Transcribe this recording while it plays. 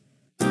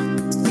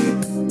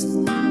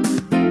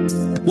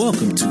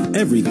Welcome to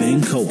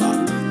Everything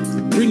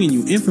Co-op, bringing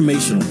you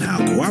information on how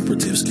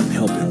cooperatives can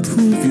help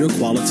improve your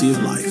quality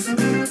of life.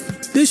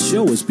 This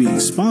show is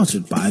being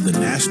sponsored by the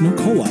National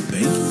Co-op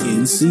Bank,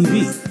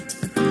 NCB.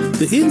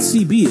 The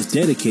NCB is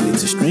dedicated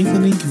to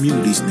strengthening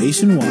communities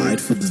nationwide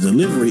for the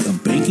delivery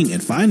of banking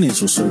and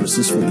financial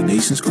services for the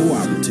nation's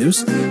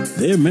cooperatives,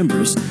 their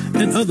members,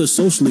 and other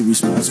socially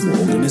responsible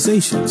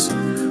organizations.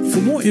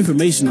 For more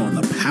information on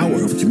the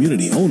power of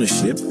community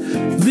ownership,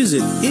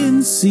 visit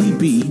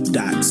ncb.coop.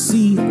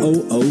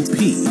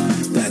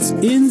 That's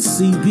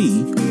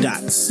ncb.coop.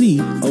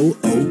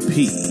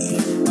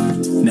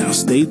 Now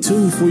stay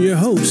tuned for your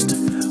host,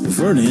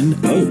 Vernon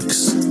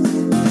Oakes.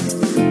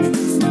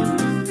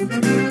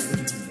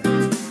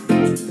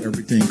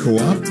 Everything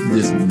Co-op,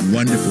 this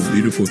wonderful,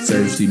 beautiful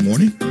Thursday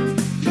morning.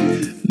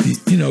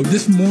 You know,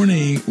 this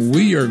morning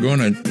we are going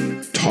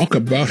to talk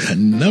about a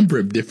number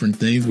of different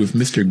things with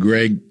Mr.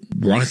 Greg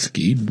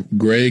Brodsky.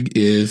 Greg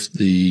is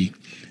the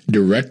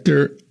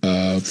director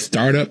of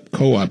Startup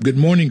Co-op. Good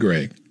morning,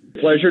 Greg.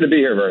 Pleasure to be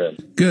here, Vernon.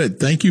 Good.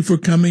 Thank you for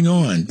coming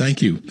on.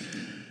 Thank you.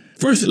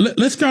 First,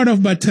 let's start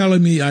off by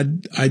telling me, I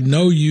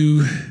know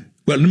you,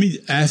 well, let me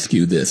ask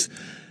you this.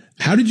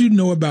 How did you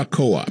know about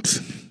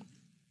co-ops?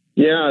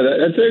 Yeah,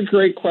 that's a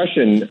great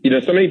question. You know,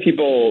 so many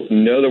people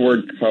know the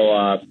word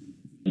co-op,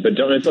 but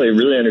don't necessarily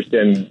really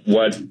understand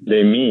what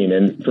they mean.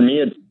 And for me,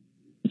 it's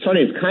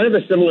funny. It's kind of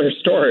a similar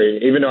story,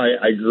 even though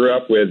I grew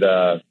up with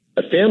a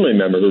family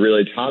member who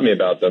really taught me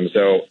about them.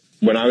 So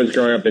when I was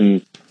growing up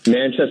in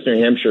Manchester,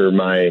 New Hampshire,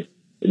 my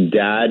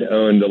dad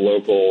owned the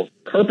local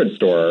carpet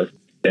store,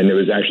 and it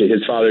was actually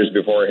his father's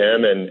before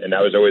him, and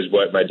that was always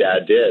what my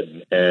dad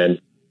did.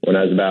 And when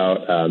I was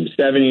about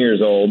 7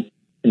 years old,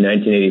 in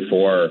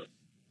 1984,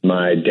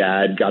 my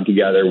dad got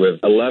together with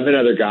 11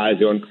 other guys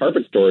who owned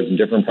carpet stores in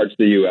different parts of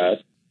the U.S.,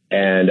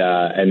 and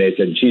they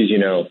said, geez, you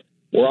know,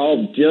 we're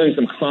all dealing with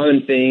some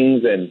common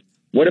things, and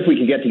what if we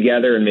could get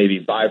together and maybe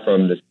buy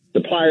from the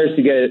suppliers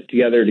to get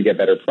together to get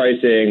better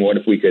pricing? What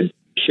if we could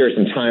share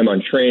some time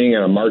on training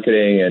and on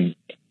marketing? And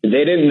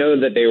they didn't know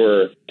that they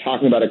were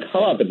talking about a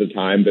co-op at the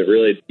time, but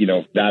really, you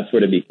know, that's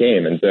what it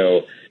became. And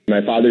so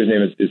my father's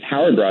name is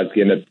Howard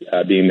Brodsky, ended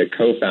up being the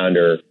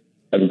co-founder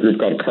of a group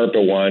called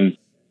Carpet One,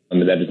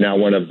 that is now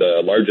one of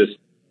the largest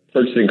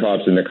purchasing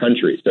co-ops in the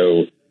country.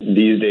 So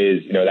these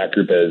days, you know, that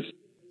group has,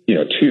 you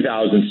know,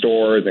 2,000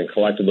 stores, and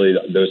collectively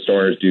those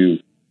stores do,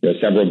 you know,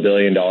 several $1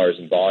 billion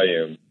in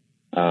volume.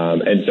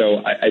 And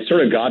so I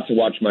sort of got to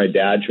watch my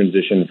dad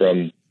transition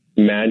from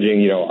managing,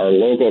 you know, our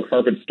local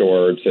carpet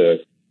store to,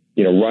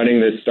 you know,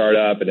 running this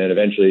startup, and then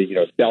eventually, you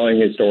know,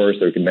 selling his store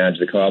so he could manage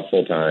the co-op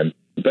full time.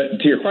 But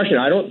to your question,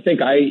 I don't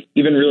think I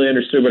even really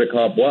understood what a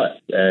co-op was.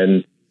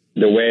 And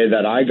the way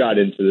that I got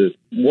into this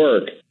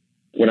work,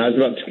 when I was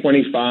about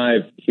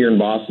 25 here in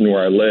Boston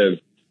where I live,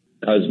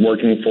 I was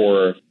working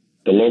for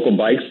the local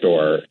bike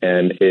store,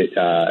 and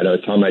I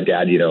was telling my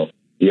dad, you know,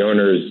 the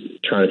owner's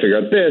trying to figure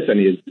out this, and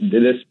he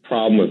did this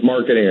problem with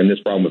marketing and this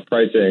problem with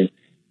pricing.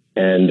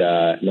 And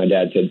my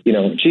dad said, you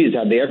know, geez,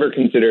 have they ever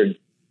considered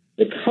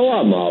the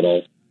co-op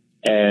model?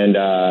 And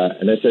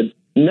I said,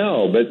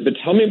 no, but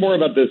tell me more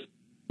about this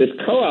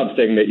co-op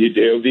thing that you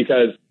do,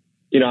 because,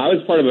 you know, I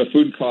was part of a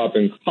food co-op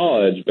in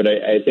college, but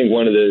I think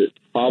one of the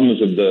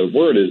problems of the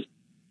word is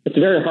it's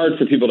very hard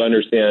for people to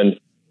understand,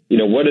 you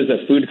know, what does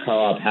a food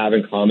co-op have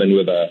in common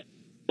with a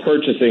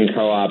purchasing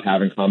co-op,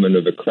 have in common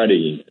with a credit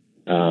union?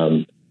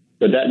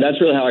 But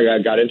that's really how I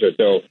got into it.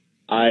 So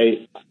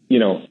I, you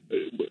know,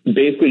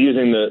 basically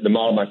using the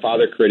model my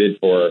father created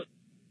for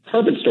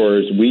carpet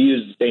stores, we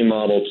used the same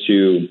model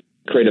to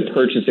create a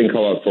purchasing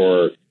co-op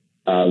for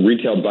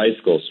retail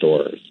bicycle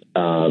stores.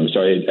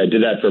 So I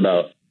did that for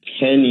about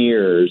 10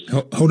 years.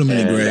 Hold a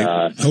minute, Greg.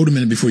 Hold a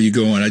minute before you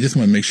go on. I just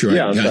want to make sure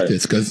I got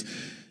this, because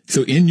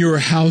so in your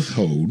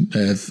household,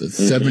 as a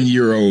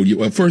 7-year-old,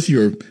 first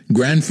your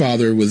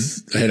grandfather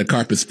had a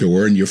carpet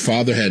store, and your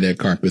father had that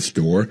carpet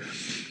store.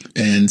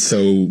 And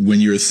so when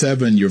you were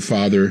 7, your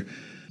father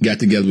got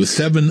together with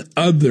 7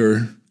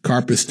 other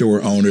carpet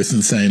store owners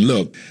and saying,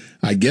 look,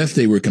 I guess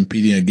they were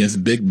competing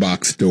against big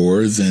box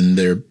stores, and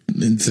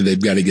so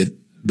they've got to get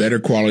better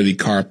quality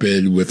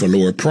carpet with a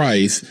lower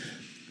price.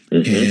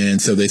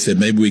 And so they said,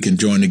 maybe we can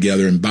join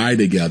together and buy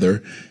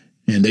together.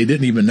 And they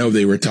didn't even know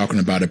they were talking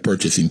about a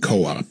purchasing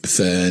co-op.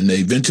 And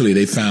eventually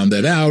they found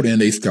that out, and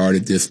they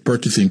started this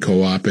purchasing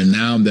co-op. And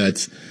now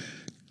that's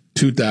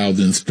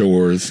 2,000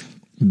 stores,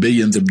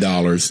 billions of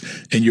dollars.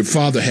 And your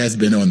father has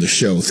been on the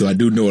show, so I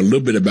do know a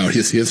little bit about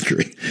his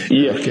history.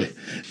 Yeah. Okay.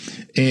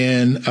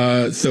 And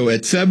so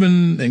at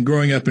 7 and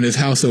growing up in his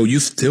household, you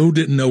still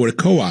didn't know what a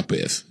co-op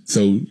is.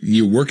 So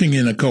you're working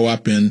in a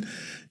co-op in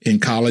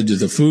college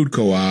as a food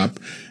co-op.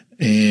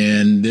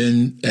 And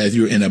then as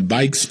you're in a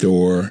bike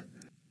store,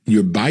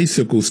 your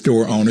bicycle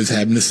store owners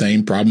having the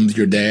same problems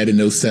your dad and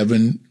those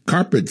 7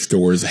 carpet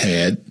stores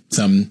had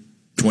some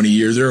 20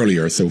 years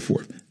earlier or so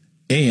forth.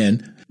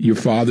 And your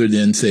father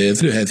then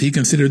says, has he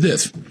considered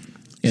this?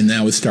 And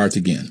now it starts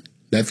again.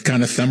 That's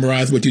kind of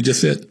summarized what you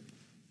just said.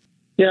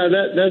 Yeah,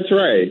 that's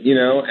right. You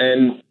know,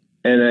 and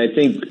I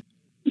think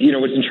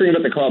what's intriguing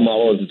about the co-op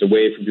model is it's a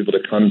way for people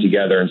to come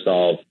together and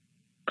solve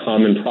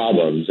common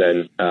problems.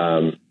 And,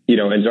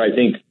 and so I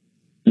think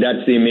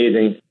that's the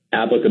amazing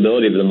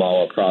applicability of the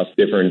model across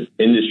different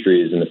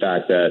industries, and the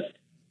fact that,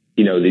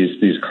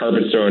 these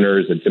carpet store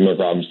owners had similar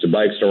problems to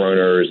bike store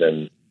owners,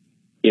 and,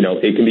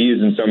 it can be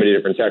used in so many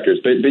different sectors,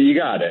 but you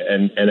got it.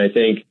 And I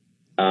think,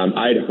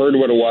 I'd heard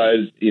what it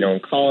was, in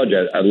college.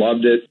 I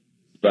loved it,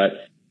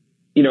 but,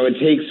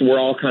 we're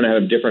all kind of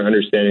have different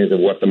understandings of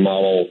what the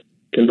model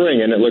can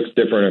bring, and it looks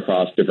different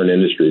across different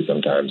industries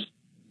sometimes.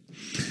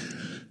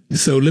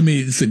 So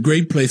it's a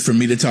great place for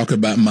me to talk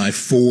about my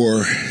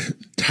 4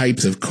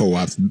 types of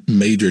co-ops,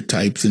 major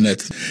types, and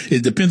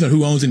it depends on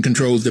who owns and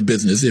controls the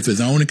business. If it's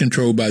owned and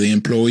controlled by the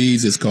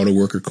employees, it's called a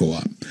worker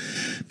co-op.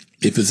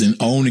 If it's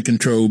owned and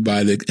controlled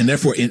by and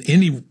therefore in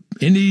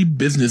any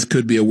business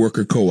could be a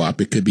worker co-op.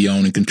 It could be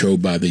owned and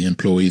controlled by the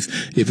employees.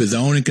 If it's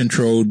owned and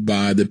controlled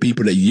by the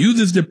people that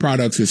uses the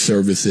products or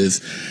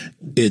services,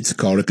 it's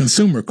called a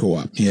consumer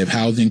co-op. You have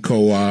housing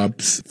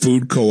co-ops,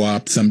 food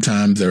co-ops.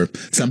 Sometimes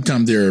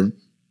they're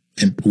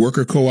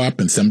worker co-op,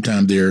 and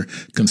sometimes they're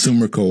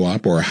consumer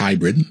co-op or a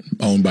hybrid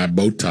owned by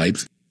both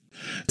types.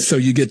 So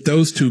you get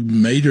those 2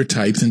 major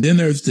types. And then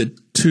there's the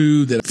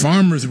 2 that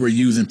farmers were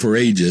using for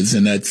ages.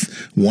 And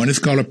one is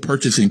called a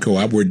purchasing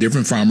co-op, where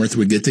different farmers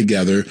would get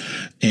together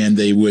and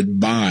they would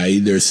buy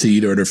their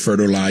seed or their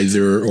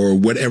fertilizer or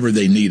whatever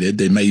they needed.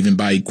 They may even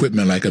buy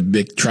equipment like a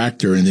big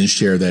tractor and then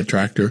share that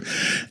tractor.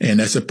 And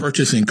that's a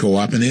purchasing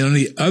co-op. And then on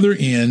the other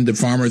end, the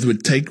farmers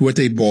would take what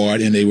they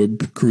bought and they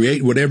would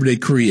create whatever they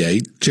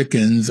create,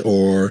 chickens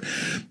or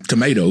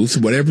tomatoes,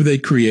 whatever they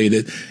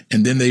created,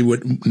 and then they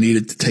would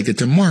need to take it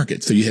to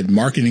market. So you had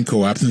marketing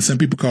co-ops, and some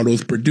people call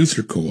those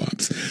producer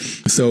co-ops.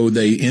 So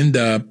they end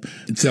up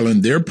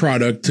selling their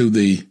product to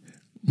the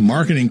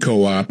marketing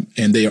co-op,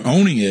 and they are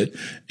owning it,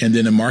 and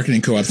then the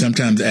marketing co-op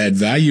sometimes add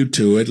value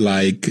to it,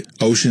 like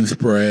Ocean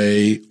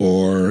Spray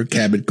or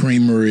Cabot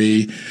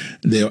Creamery.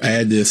 They'll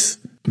add this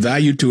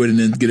value to it and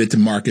then get it to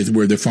markets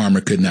where the farmer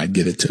could not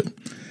get it to.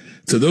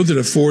 So those are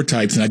the 4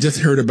 types, and I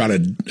just heard about a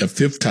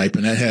 5th type,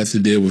 and that has to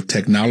deal with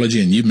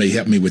technology, and you may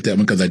help me with that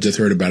one because I just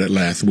heard about it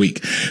last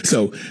week.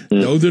 So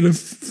those are the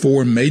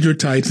 4 major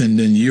types, and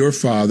then your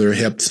father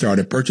helped start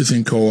a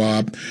purchasing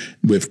co-op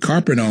with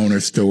carpet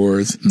owner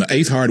stores. The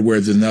Ace Hardware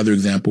is another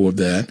example of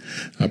that,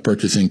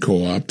 purchasing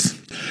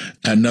co-ops.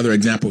 Another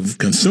example of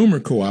consumer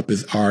co-op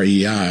is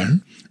REI,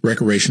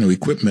 recreational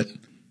equipment.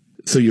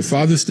 So your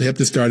father helped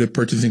to start a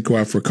purchasing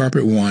co-op for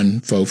Carpet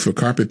One folks, for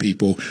carpet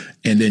people,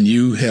 and then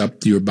you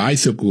helped your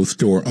bicycle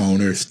store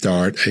owner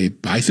start a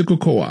bicycle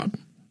co-op,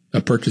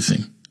 a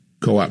purchasing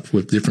co-op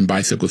with different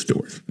bicycle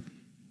stores.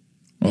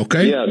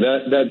 Okay? Yeah,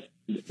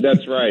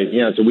 that's right.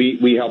 Yeah, so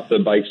we help the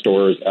bike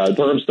stores. The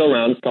program's still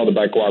around. It's called the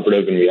Bike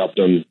Cooperative, and we help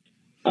them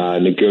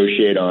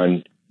negotiate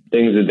on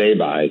things that they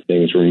buy,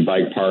 things from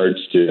bike parts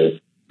to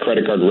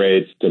credit card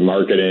rates to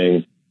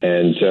marketing.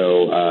 And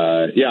so,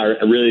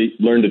 I really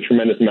learned a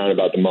tremendous amount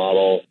about the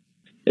model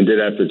and did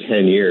that for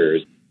 10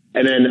 years.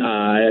 And then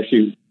I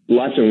actually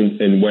left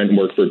and went and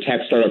worked for a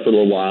tech startup for a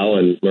little while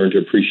and learned to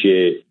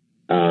appreciate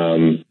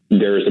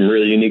there are some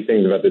really unique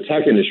things about the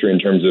tech industry in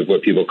terms of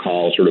what people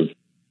call sort of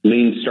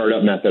lean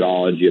startup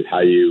methodology of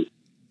how you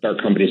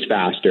start companies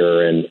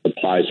faster and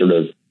apply sort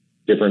of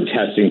different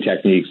testing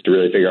techniques to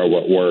really figure out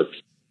what works.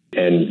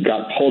 And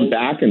got pulled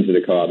back into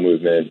the co-op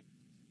movement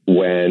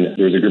when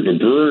there was a group of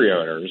brewery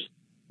owners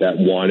that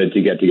wanted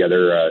to get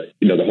together,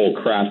 the whole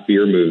craft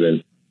beer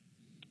movement.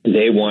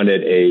 They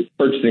wanted a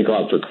purchasing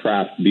co-op for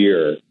craft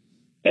beer.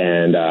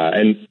 And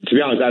to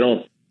be honest, I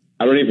don't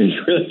even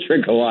really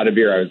drink a lot of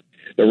beer. I was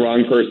the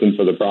wrong person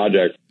for the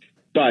project.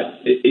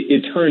 But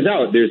it turns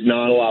out there's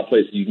not a lot of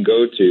places you can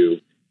go to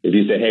if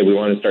you say, hey, we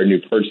want to start a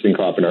new purchasing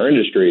co-op in our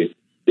industry.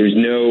 There's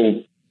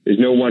no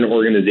one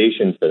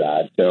organization for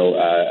that. So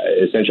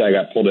essentially I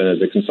got pulled in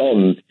as a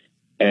consultant.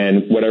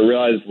 And what I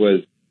realized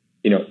was,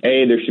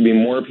 A, there should be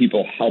more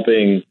people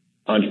helping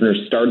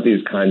entrepreneurs start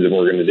these kinds of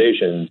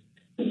organizations.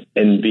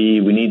 And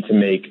B, we need to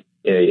make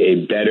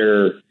a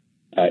better,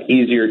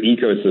 easier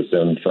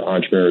ecosystem for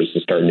entrepreneurs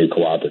to start new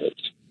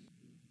cooperatives.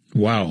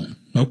 Wow.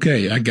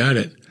 Okay, I got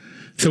it.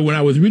 So when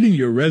I was reading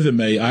your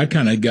resume, I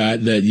kind of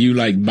got that you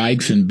like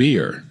bikes and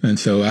beer. And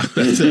so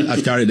I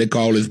started to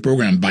call this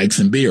program Bikes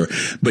and Beer.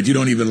 But you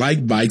don't even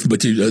like bikes, but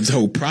this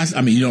whole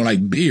process, you don't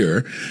like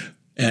beer,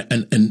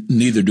 and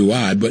neither do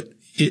I. But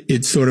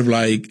it's sort of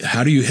like,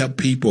 how do you help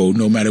people,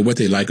 no matter what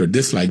they like or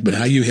dislike, but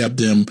how you help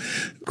them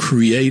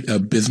create a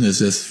business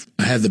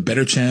that has a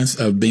better chance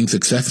of being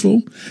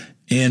successful,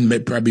 and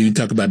probably you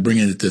talk about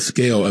bringing it to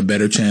scale, a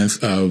better chance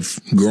of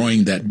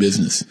growing that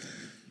business.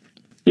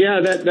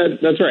 Yeah, that's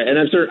right. And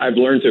I've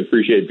learned to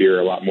appreciate beer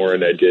a lot more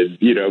than I did,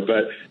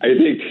 but I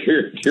think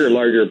to your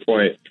larger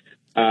point,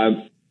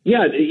 I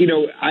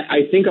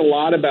think a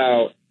lot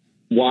about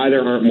why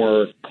there aren't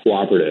more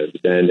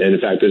cooperatives. And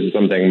in fact, this is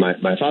something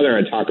my father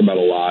and I talk about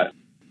a lot.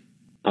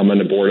 I'm on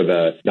the board of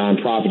a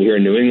nonprofit here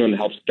in New England that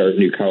helps start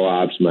new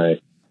co-ops. My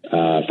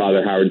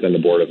father, Howard's on the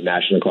board of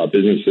National Co-op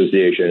Business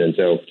Association. And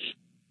so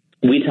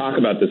we talk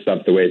about this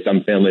stuff the way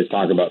some families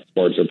talk about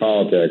sports or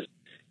politics.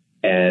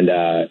 And,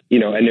 and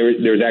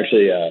there was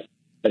actually a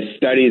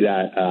study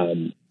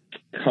that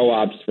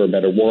Co-ops for a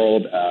Better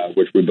World,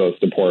 which we both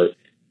support,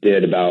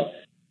 did about,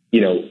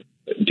 do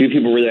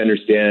people really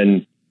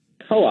understand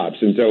co-ops?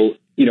 And so,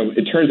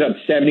 it turns out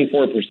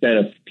 74%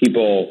 of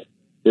people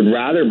would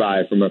rather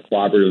buy from a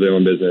cooperatively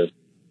owned business,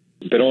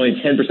 but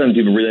only 10% of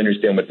people really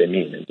understand what they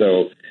mean. And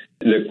so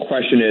the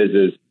question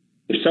is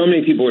if so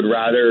many people would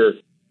rather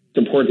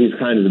support these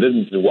kinds of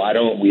businesses, why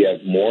don't we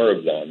have more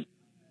of them?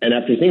 And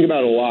after thinking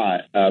about it a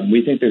lot,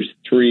 we think there's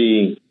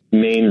three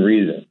main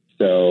reasons.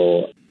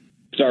 So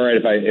it's all right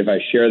if I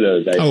share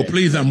those.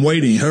 Please, I'm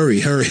waiting.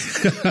 Hurry.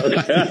 Okay.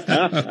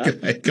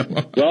 Okay, come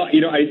on. Well,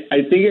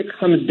 I think it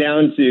comes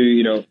down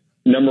to,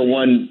 number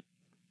one,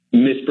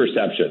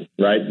 misperception,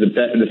 right?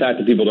 The fact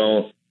that people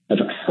don't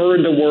have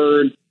heard the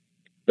word,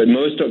 but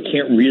most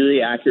can't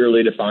really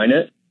accurately define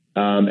it.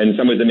 And in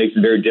some ways that makes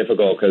it very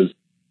difficult because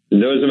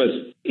those of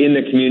us in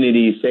the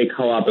community say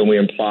co-op and we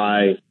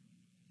imply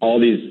all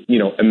these,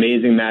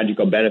 amazing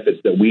magical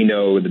benefits that we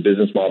know the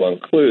business model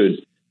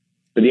includes,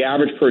 but the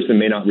average person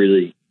may not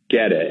really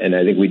get it. And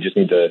I think we just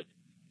need to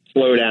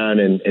slow down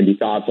and be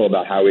thoughtful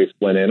about how we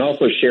explain it and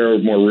also share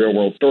more real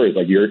world stories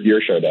like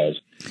your show does.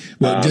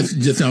 Well,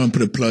 just I'm going to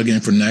put a plug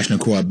in for National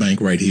Co-op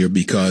Bank right here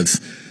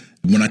because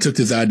when I took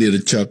this idea to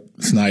Chuck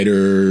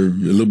Snyder a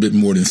little bit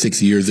more than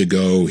 6 years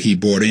ago, he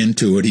bought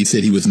into it. He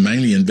said he was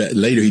mainly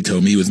later he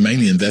told me he was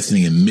mainly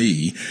investing in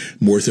me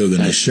more so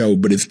than the show,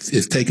 but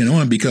it's taken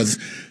on because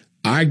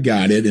I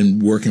got it in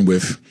working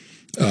with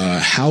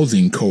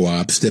housing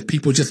co-ops that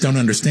people just don't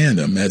understand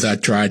them. As I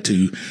try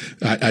to,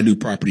 I do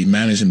property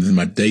management in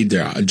my day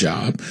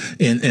job.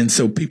 And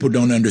so people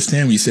don't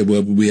understand when you say,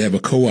 well, we have a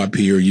co-op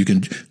here.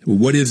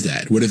 What is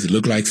that? What does it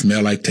look like,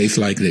 smell like, taste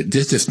like? They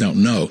just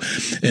don't know.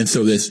 And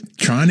so that's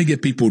trying to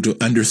get people to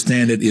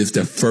understand it is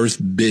the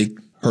first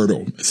big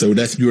hurdle. So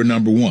that's your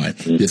number one,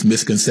 this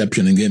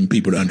misconception and getting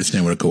people to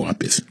understand what a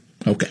co-op is.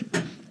 Okay.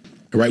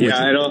 Right.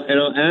 Yeah. And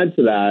I'll add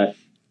to that,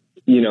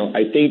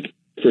 I think,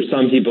 for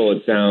some people,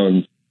 it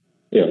sounds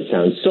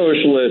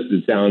socialist.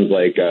 It sounds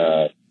like,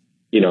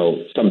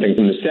 something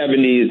from the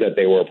 70s that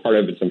they were a part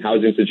of in some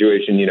housing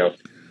situation,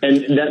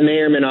 and that may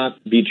or may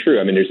not be true.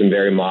 I mean, there's some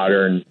very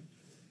modern,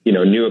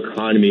 new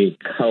economy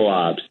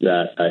co-ops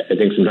that I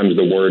think sometimes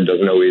the word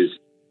doesn't always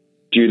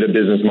do the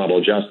business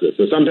model justice.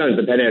 So sometimes,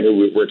 depending on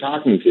who we're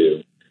talking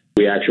to,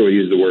 we actually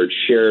use the word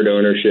shared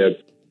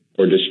ownership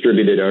or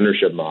distributed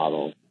ownership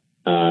model.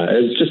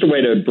 It's just a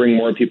way to bring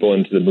more people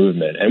into the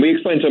movement. And we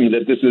explain to them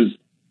that this is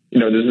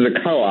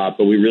a co-op,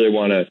 but we really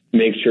want to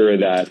make sure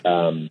that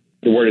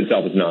the word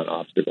itself is not an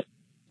obstacle.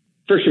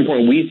 First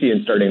important we see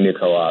in starting new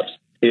co-ops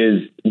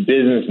is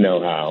business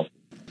know-how.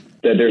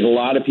 That there's a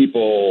lot of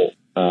people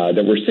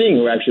that we're seeing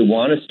who actually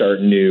want to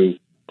start new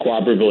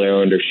cooperatively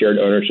owned or shared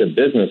ownership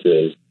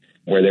businesses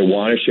where they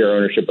want to share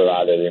ownership of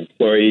either the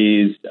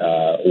employees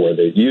or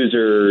the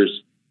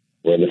users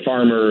or the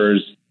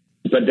farmers.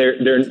 But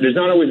there's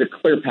not always a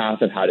clear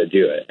path of how to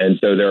do it. And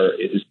so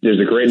there's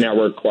a great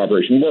network,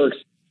 Cooperation Works,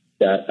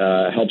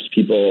 that helps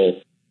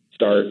people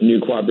start new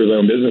cooperatively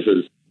owned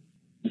businesses.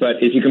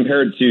 But if you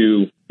compare it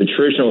to the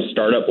traditional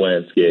startup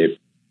landscape,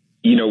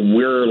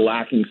 we're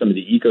lacking some of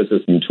the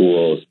ecosystem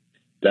tools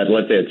that,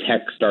 let's say, a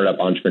tech startup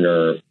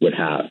entrepreneur would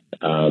have.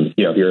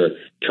 If you're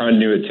trying to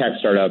do a tech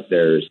startup,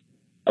 there's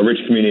a rich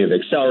community of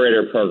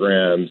accelerator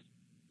programs,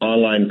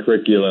 online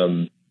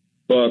curriculum,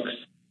 books,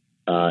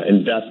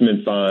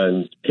 investment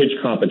funds, pitch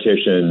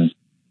competitions.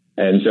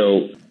 And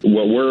so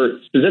what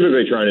we're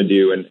specifically trying to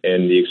do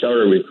and the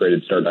accelerator we've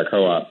created,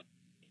 Start.coop,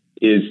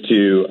 is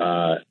to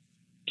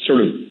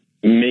sort of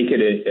make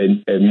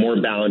it a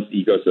more balanced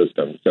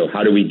ecosystem. So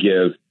how do we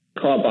give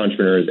co-op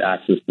entrepreneurs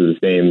access to the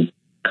same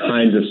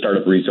kinds of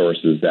startup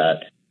resources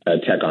that a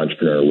tech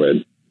entrepreneur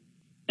would?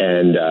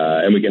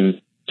 And we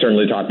can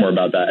certainly talk more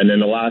about that. And then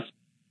the last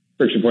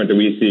friction point that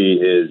we see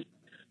is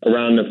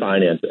around the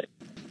financing.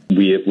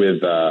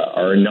 With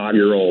our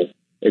inaugural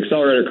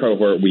accelerator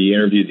cohort, we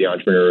interviewed the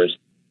entrepreneurs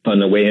on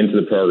the way into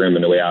the program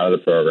and the way out of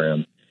the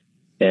program.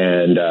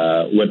 And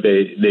what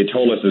they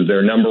told us is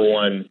their number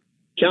one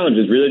challenge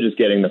is really just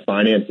getting the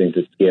financing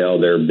to scale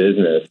their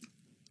business.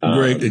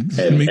 Great.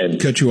 Let me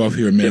cut you off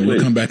here, man.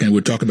 We'll come back and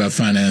we'll talk about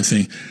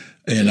financing.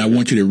 And I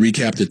want you to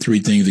recap the three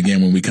things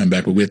again when we come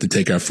back, but we have to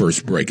take our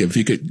first break. If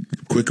you could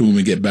quickly, when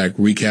we get back,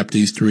 recap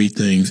these three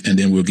things, and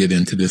then we'll get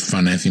into this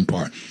financing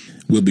part.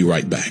 We'll be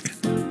right back.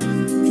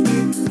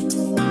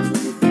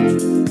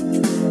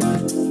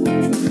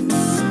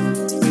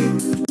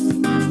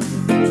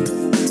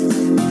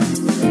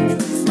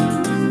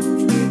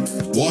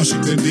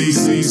 Washington,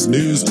 D.C.'s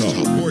News Talk,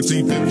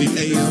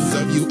 1450 AM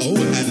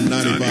WO and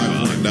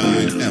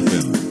 95.9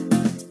 FM.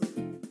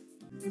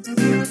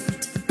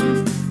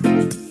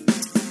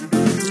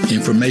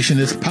 Information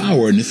is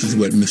power, and this is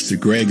what Mr.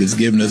 Greg has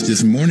given us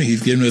this morning.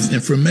 He's given us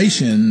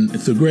information.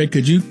 So, Greg,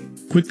 could you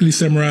quickly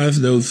summarize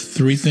those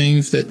three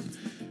things that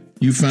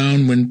you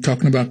found when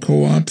talking about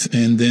co-ops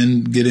and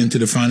then get into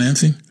the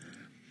financing?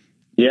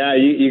 Yeah,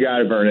 you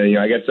got it, Vernon.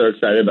 I get so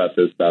excited about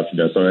this stuff.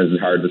 Sometimes it's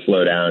hard to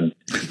slow down.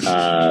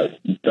 But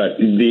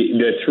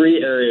the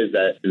three areas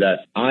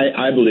that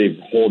I believe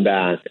hold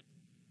back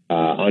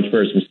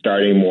entrepreneurs from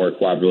starting more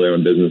cooperatively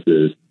owned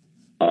businesses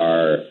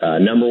are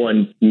number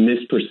one,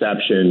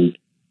 misperception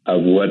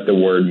of what the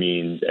word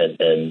means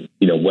and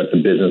what the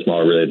business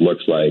model really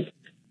looks like.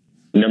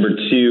 Number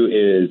two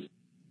is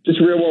just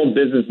real world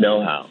business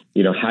know-how.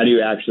 How do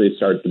you actually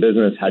start the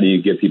business? How do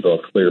you give people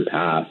a clear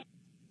path?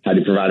 How do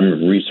you provide them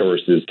with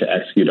resources to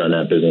execute on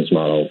that business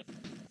model?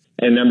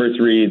 And number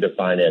three, the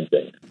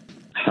financing.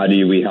 How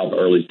do we help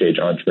early stage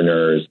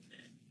entrepreneurs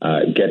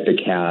get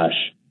the cash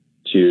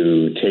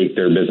to take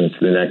their business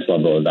to the next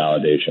level of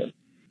validation?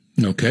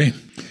 Okay.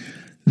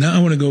 Now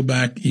I want to go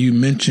back. You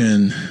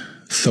mentioned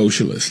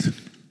socialist.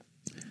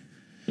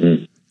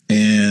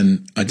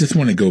 And I just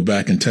want to go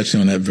back and touch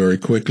on that very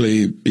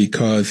quickly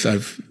because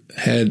I've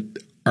had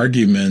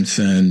arguments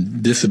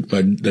and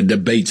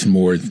debates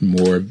more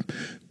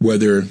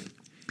whether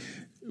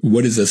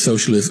what is a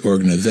socialist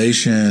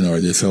organization or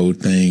this whole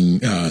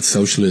thing,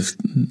 socialist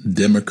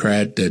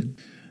Democrat that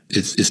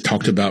is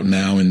talked about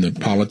now in the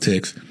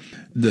politics.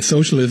 The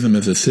socialism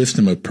is a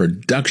system of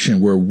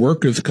production where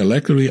workers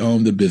collectively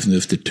own the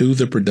business, the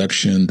tools of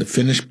production, the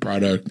finished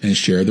product, and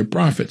share the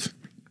profits.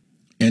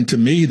 And to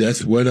me,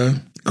 that's what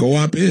a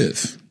co-op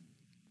is.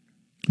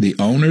 The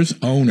owners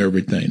own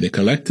everything. They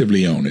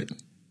collectively own it.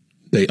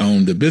 They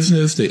own the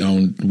business. They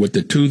own what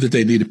the tools that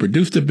they need to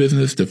produce the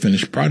business, the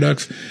finished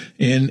products.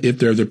 And if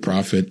there's a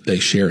profit, they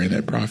share in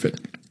that profit,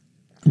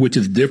 which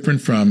is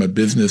different from a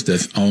business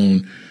that's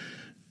owned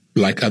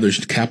like other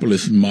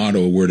capitalist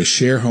model where the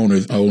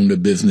shareholders own the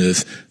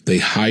business. They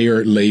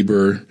hire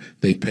labor.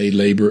 They pay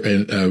labor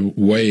and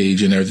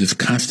wage. And there's this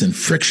constant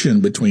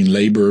friction between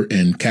labor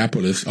and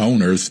capitalist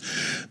owners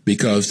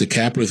because the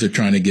capitalists are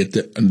trying to get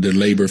the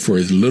labor for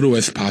as little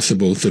as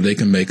possible so they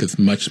can make as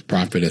much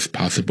profit as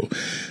possible.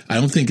 I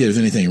don't think there's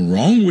anything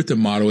wrong with the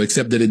model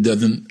except that it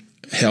doesn't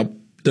help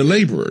the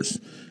laborers.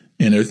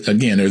 And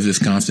there's this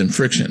constant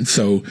friction.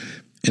 So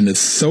in the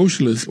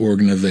socialist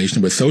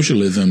organization, but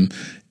socialism,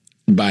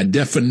 by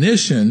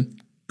definition,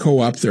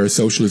 co-ops are a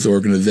socialist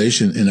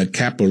organization in a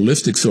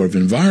capitalistic sort of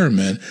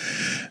environment.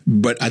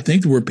 But I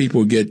think where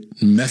people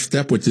get messed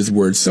up with this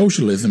word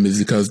socialism is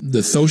because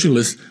the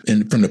socialists,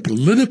 and from the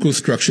political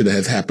structure that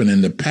has happened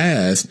in the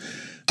past,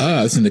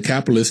 us in the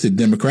capitalistic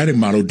democratic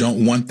model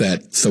don't want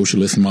that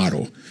socialist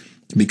model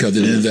because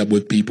it ends up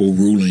with people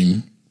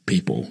ruling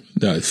people,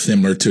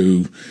 similar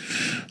to,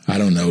 I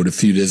don't know, the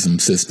feudalism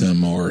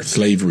system or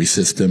slavery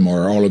system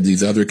or all of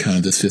these other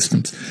kinds of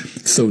systems.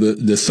 So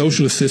the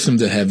socialist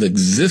systems that have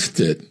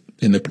existed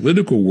in the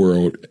political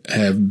world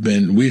have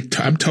been,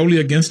 I'm totally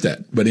against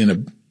that. But in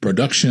a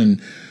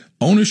production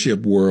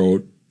ownership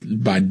world,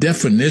 by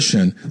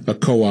definition, a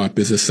co-op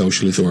is a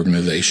socialist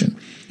organization.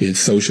 It's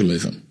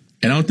socialism.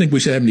 And I don't think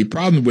we should have any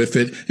problem with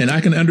it. And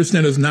I can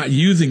understand us not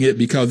using it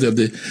because of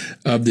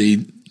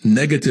the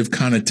negative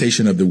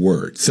connotation of the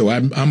word. So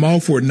I'm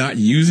all for not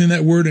using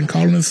that word and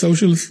calling it a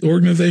socialist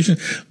organization,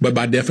 but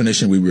by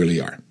definition, we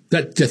really are.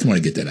 Just want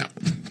to get that out.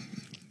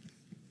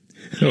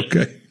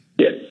 Okay.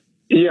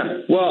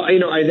 Yeah. Well,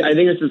 I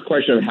think it's this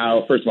question of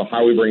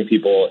how we bring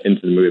people into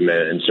the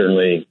movement, and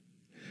certainly,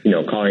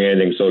 calling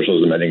anything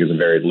socialism, I think, is a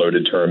very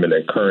loaded term in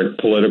the current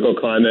political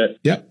climate.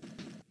 Yep.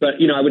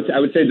 But, I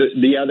would say that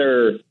the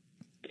other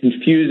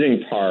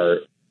confusing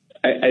part,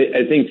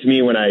 I think to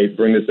me, when I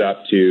bring this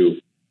up to,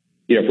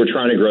 if we're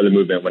trying to grow the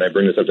movement, when I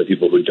bring this up to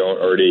people who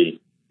don't already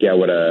get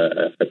what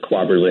a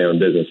cooperatively owned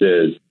business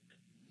is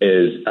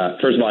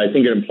first of all, I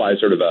think it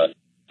implies sort of a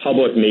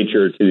public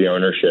nature to the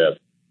ownership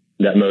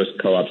that most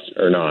co-ops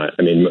are not.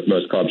 I mean,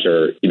 most co-ops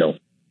are,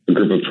 a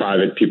group of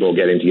private people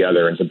getting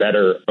together. It's a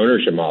better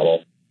ownership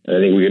model. And I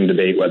think we can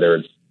debate whether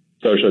it's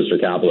socialist or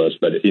capitalist,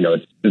 but,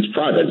 it's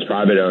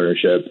private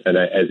ownership. And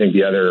I think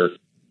the other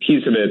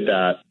piece of it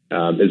that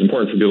is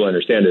important for people to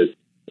understand is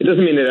it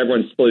doesn't mean that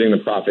everyone's splitting the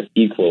profit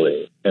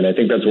equally. And I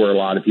think that's where a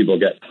lot of people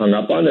get hung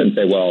up on and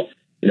say, well,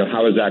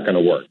 how is that going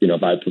to work?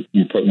 If I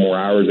put more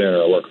hours in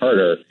or work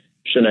harder,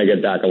 shouldn't I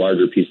get back a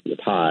larger piece of the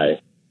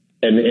pie?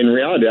 And in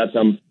reality, that's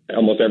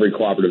almost every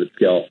cooperative at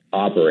scale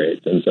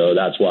operates. And so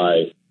that's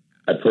why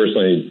I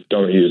personally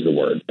don't use the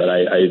word, but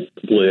I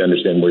completely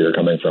understand where you're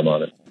coming from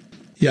on it.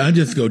 Yeah, I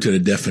just go to the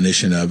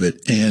definition of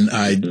it. And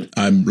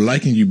I'm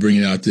liking you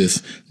bringing out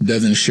this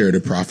doesn't share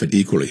the profit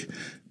equally.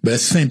 But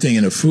it's the same thing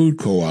in a food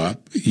co-op.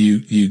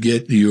 You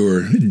get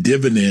your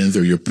dividends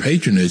or your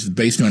patronage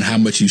based on how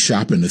much you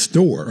shop in the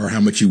store or how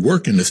much you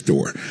work in the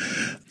store.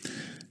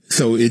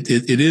 So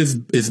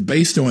it's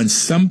based on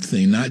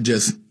something, not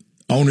just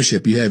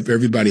ownership.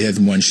 Everybody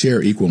has one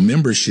share, equal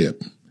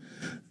membership,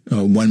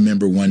 one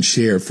member, one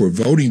share for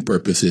voting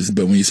purposes.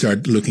 But when you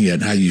start looking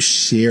at how you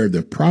share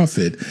the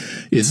profit,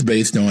 it's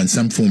based on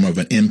some form of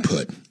an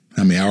input.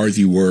 How many hours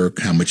you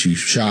work, how much you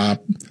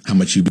shop, how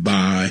much you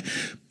buy,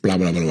 blah,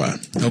 blah, blah, blah.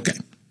 Okay.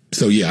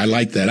 So, yeah, I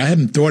like that. I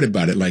hadn't thought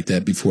about it like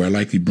that before. I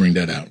like you bring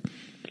that out.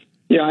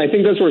 Yeah, I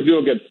think that's where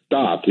people get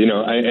stopped, and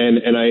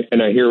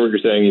I hear what you're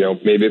saying,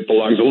 maybe it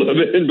belongs a little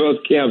bit in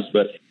both camps,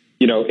 but,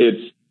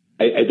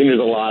 I think there's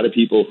a lot of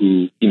people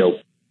who,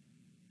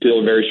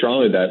 feel very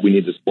strongly that we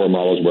need to support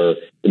models where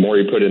the more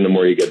you put in, the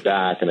more you get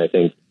back. And I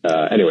think,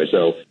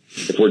 so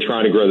if we're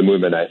trying to grow the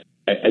movement, I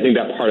think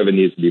that part of it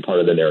needs to be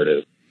part of the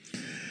narrative.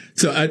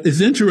 So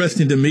it's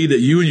interesting to me that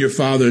you and your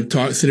father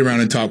sit around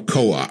and talk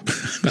co-op.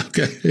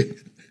 Okay.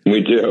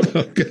 We do.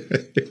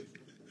 Okay.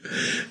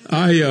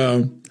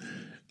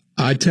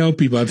 I tell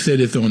people, I've said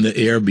this on the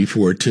air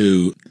before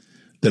too,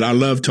 that I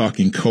love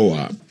talking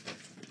co-op.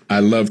 I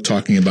love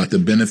talking about the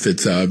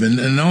benefits of,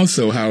 and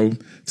also how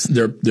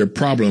there are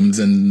problems.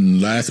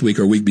 And last week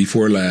or week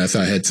before last,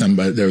 I had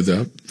there was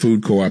a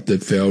food co-op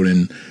that failed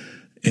in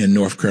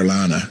North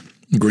Carolina,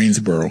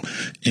 Greensboro.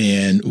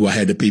 And I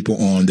had the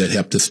people on that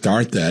helped to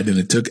start that. And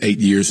it took 8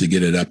 years to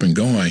get it up and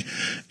going,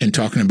 and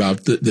talking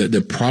about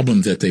the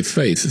problems that they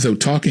face. So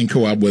talking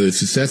co-op, whether it's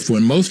successful,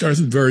 and most are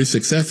very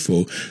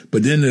successful,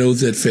 but then those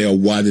that fail,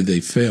 why did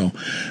they fail?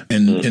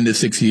 And in the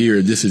 6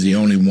 years, this is the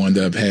only one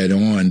that I've had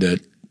on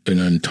that,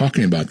 and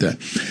talking about that.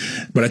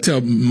 But I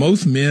tell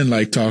most men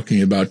like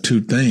talking about two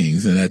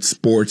things, and that's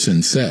sports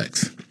and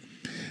sex.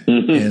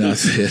 And I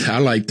said, I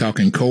like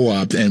talking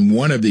co-ops, and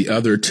one of the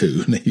other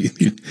two,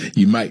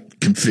 you might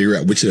can figure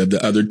out which of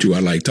the other two I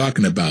like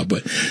talking about.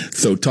 But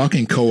so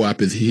talking co-op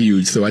is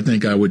huge. So I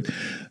think I would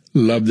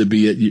love to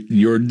be at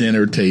your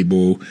dinner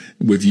table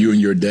with you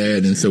and your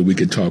dad, and so we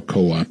could talk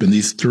co-op. And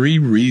these 3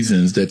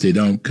 reasons that they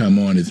don't come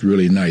on is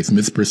really nice.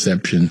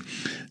 Misperception,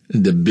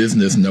 the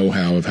business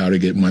know-how of how to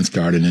get one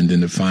started, and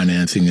then the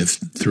financing. Is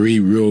 3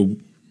 real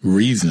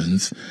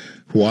reasons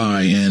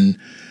why. And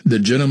the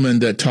gentleman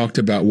that talked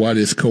about why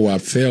this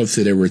co-op failed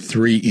said there were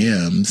 3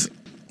 M's.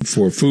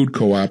 For food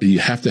co-op, you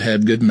have to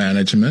have good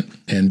management,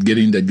 and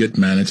getting that good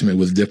management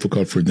was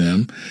difficult for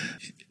them.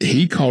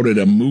 He called it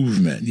a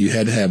movement. You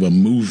had to have a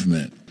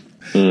movement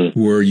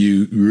where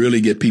you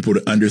really get people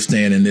to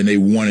understand, and then they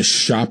want to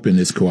shop in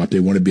this co-op. They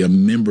want to be a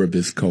member of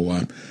this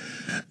co-op.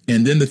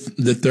 And then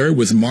the third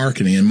was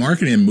marketing. And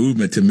marketing and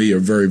movement, to me, are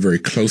very, very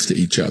close to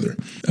each other.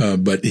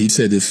 But he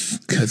said this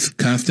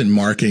constant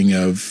marketing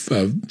of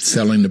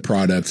selling the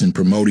products and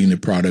promoting the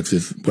products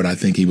is what I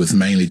think he was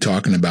mainly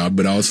talking about,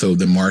 but also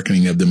the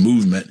marketing of the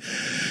movement.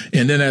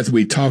 And then as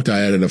we talked,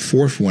 I added a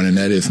 4th one, and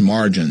that is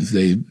margins.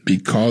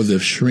 Because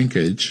of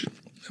shrinkage,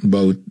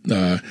 both,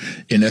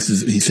 in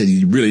essence, he said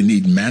you really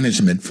need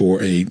management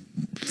for a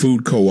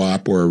food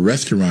co-op or a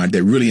restaurant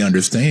that really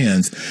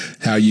understands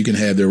how you can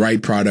have the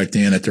right product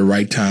in at the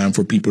right time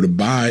for people to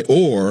buy,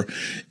 or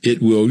it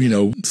will,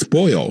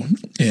 spoil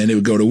and it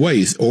would go to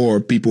waste, or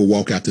people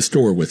walk out the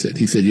store with it.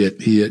 He said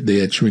they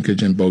had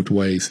shrinkage in both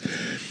ways.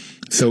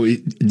 So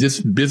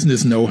this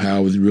business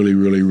know-how is really,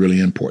 really,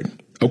 really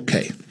important.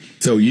 Okay.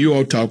 So you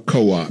all talk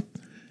co-op,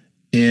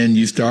 and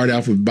you start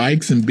off with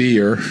bikes and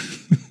beer.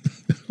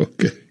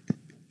 Okay.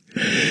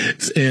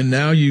 And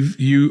now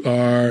you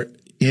are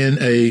in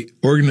a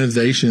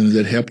organization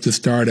that helped to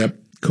start up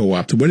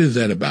co-ops. What is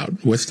that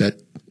about? What's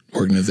that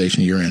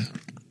organization you're in?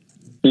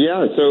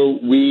 Yeah, so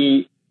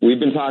we've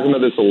been talking about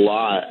this a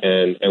lot,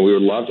 and we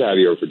would love to have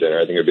you over for dinner.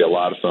 I think it'd be a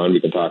lot of fun.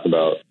 We can talk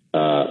about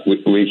we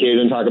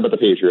occasionally talk about the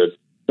Patriots,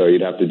 so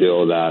you'd have to deal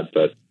with that,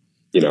 but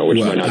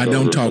I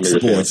don't talk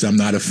sports. I'm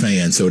not a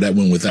fan, so that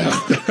went without.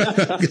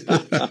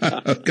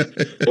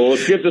 Okay. Well,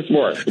 let's get to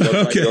sports.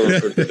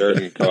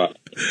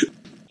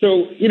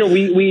 So,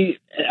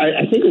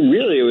 I think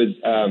really it was,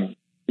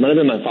 might have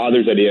been my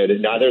father's idea.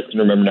 Neither of us can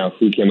remember now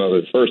who came up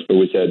with it first, but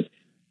we said,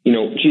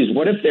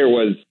 what if there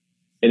was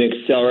an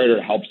accelerator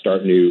to help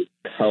start new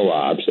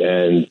co-ops?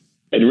 And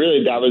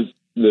really that was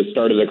the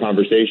start of the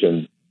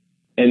conversation.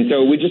 And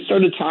so we just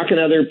started talking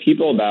to other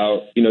people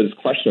about, this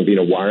question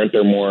of, why aren't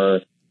there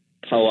more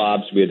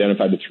co-ops? We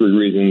identified the 3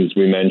 reasons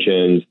we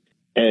mentioned.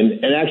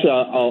 And actually,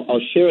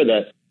 I'll share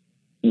that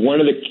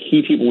one of the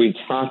key people we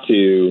talked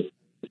to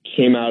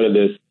came out of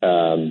this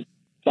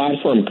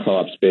platform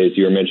co-op space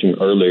you were mentioning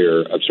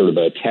earlier, of sort of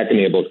a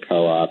tech-enabled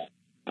co-op.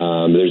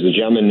 There's a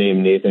gentleman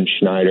named Nathan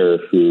Schneider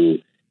who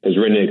has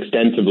written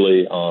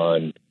extensively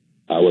on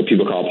what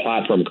people call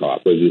platform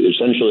co-op, which is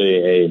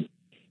essentially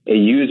a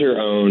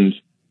user-owned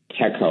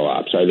tech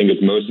co-op. So I think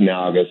it's most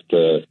analogous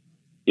to,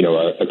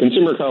 a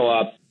consumer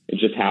co-op. It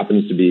just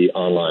happens to be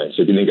online.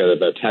 So if you think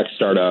of a tech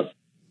startup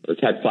or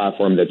tech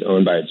platform that's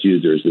owned by its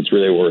users, it's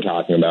really what we're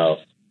talking about.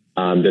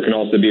 There can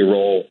also be a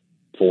role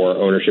for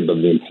ownership of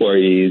the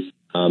employees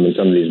in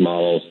some of these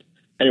models.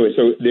 Anyway,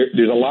 so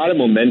there's a lot of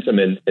momentum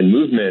and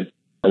movement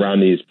around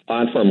these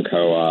platform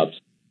co-ops.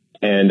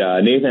 And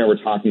Nathan and I were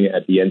talking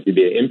at the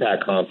NCBA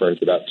Impact Conference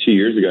about 2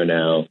 years ago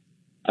now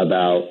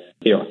about,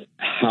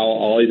 how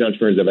all these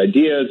entrepreneurs have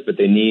ideas, but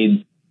they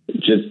need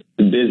just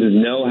the business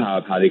know-how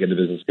of how to get the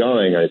business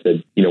going. I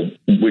said,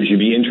 would you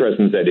be interested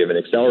in this idea of an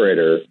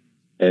accelerator?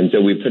 And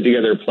so we put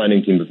together a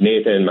planning team with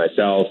Nathan,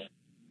 myself,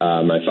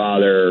 my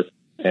father,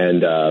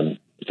 and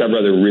several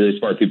other really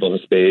smart people in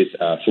the space.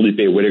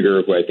 Felipe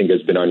Whittaker, who I think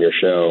has been on your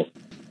show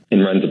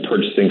and runs a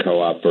purchasing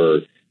co-op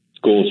for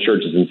schools,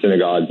 churches, and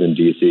synagogues in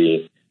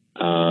D.C.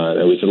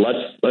 And we said,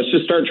 let's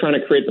just start trying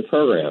to create the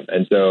program.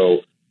 And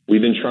so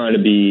we've been trying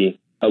to be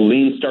a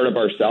lean startup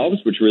ourselves,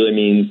 which really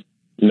means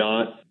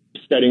not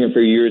studying it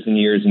for years and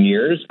years and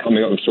years,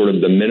 coming up with sort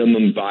of the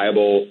minimum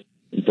viable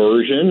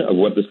version of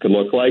what this could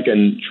look like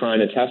and trying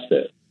to test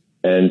it.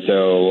 And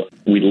so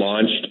we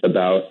launched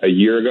about a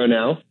year ago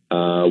now.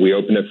 We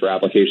opened it for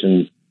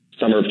applications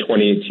summer of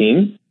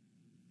 2018.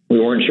 We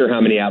weren't sure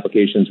how many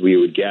applications we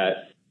would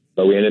get,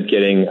 but we ended up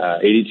getting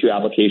 82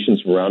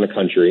 applications from around the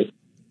country.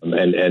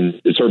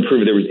 And it sort of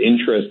proved there was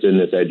interest in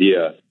this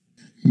idea.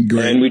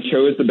 Great. And we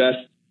chose the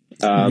best.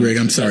 Greg,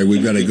 I'm sorry,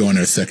 we've got to go on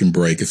our second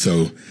break,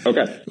 so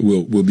okay,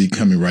 we'll be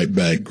coming right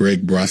back.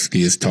 Greg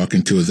Brodsky is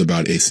talking to us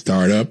about a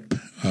startup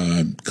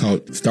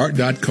called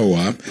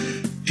Start.coop,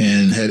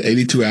 and had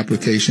 82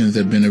 applications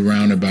that have been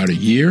around about a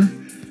year.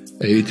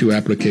 82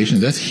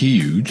 applications, that's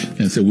huge.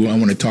 And so I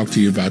want to talk to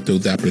you about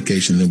those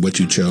applications and what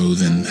you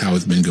chose and how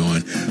it's been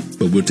going.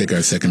 But we'll take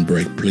our second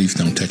break. Please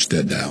don't touch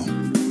that dial.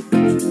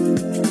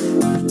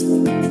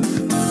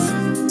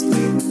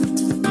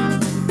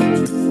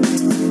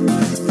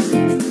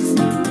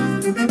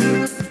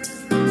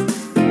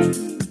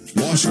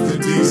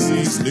 Washington,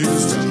 D.C.'s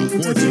News Talk,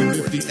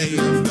 1450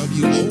 AM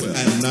WOL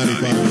and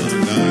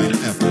 95.9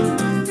 FM.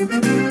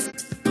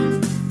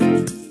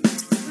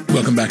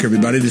 Welcome back,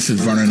 everybody. This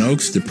is Vernon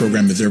Oakes. The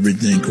program is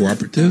Everything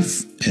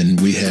Cooperative, and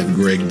we have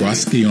Greg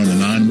Brodsky on the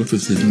line with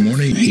us this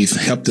morning. He's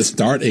helped us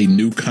start a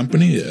new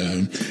company,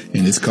 and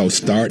it's called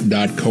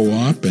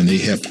Start.coop, and they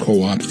help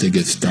co-ops to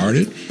get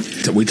started.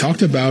 So we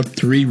talked about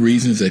 3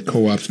 reasons that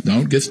co-ops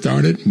don't get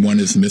started. One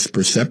is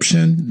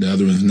misperception. The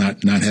other is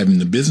not having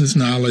the business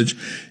knowledge.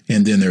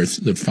 And then there's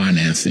the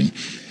financing.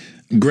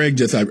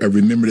 Greg, I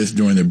remember this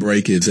during the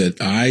break, is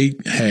that I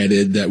had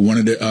it that one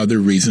of the other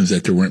reasons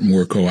that there weren't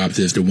more co-ops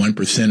is the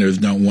 1%ers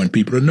don't want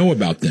people to know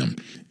about them.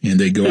 And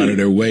they go out of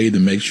their way to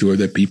make sure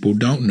that people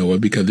don't know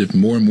it, because if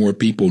more and more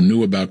people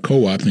knew about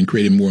co-ops and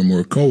created more and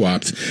more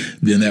co-ops,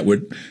 then that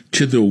would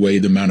chisel away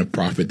the amount of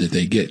profit that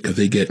they get, because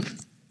they get,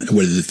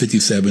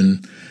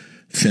 57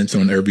 cents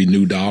on every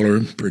new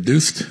dollar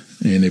produced.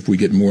 And if we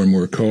get more and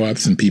more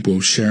co-ops and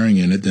people sharing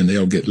in it, then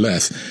they'll get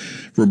less.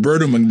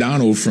 Roberta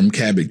McDonald from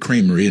Cabot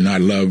Creamery, and I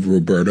love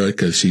Roberta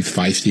because she's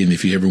feisty, and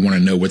if you ever want to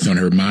know what's on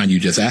her mind,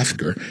 you just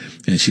ask her,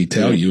 and she'd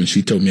tell you. And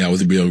she told me I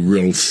was being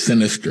real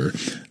sinister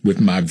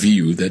with my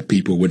view that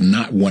people would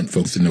not want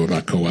folks to know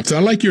about co-ops. So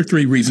I like your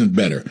 3 reasons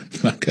better.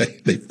 Okay,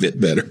 they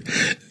fit better.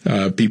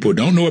 People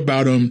don't know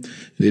about them,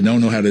 they don't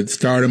know how to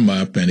start them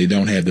up, and they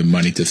don't have the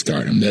money to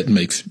start them. That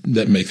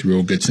makes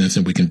real good sense,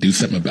 and we can do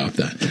something about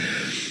that.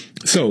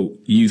 So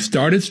you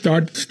started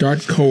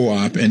Start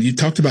Co-op, and you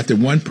talked about the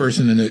one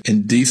person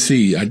in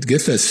D.C., I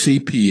guess that's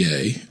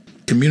CPA,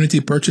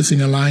 Community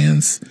Purchasing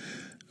Alliance.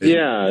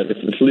 Yeah,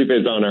 Felipe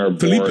is on our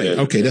board. Felipe,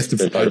 okay, that's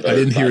I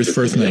didn't hear his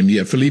first name.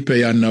 Yeah, Felipe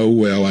I know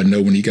well. I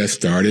know when he got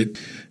started.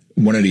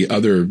 One of the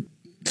other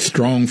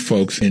strong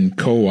folks in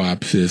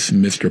co-ops is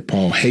Mr.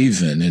 Paul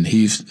Hazen, and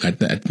I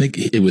think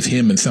it was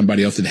him and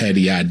somebody else that had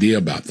the idea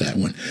about that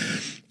one.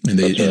 And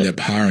they ended up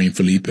hiring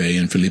Felipe,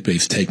 and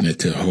Felipe's taking it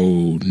to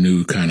whole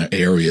new kind of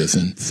areas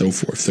and so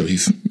forth. So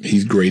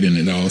he's great in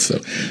it also.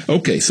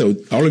 Okay, so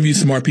all of you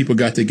smart people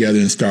got together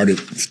and started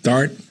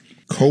Start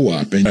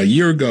Co-op. And a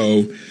year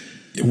ago,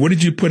 what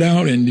did you put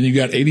out? And then you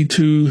got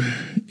 82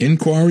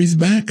 inquiries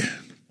back,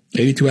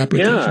 82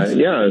 applications.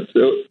 Yeah.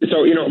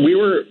 So we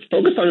were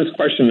focused on this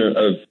question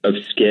of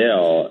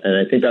scale, and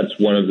I think that's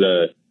one of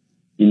the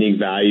unique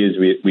values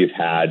we've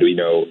had.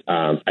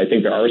 I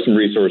think there are some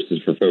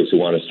resources for folks who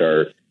want to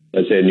start,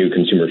 let's say, a new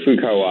consumer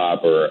food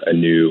co-op or a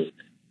new,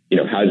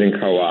 housing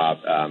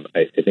co-op.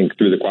 I think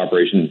through the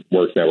Cooperation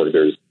Works Network,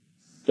 there's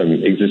some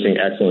existing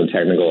excellent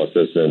technical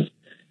assistance.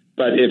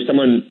 But if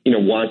someone,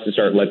 wants to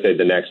start, let's say,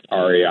 the next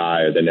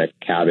REI or the next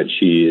Cabot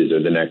Cheese or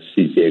the next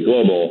CCA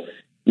Global,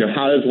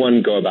 how does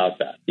one go about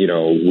that?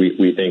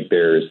 We think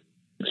there's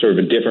sort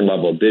of a different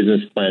level of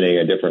business planning,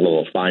 a different level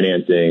of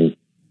financing,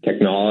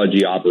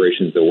 technology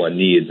operations that one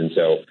needs. And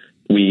so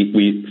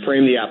we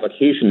frame the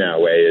application that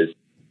way is,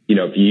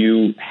 if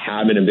you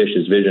have an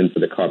ambitious vision for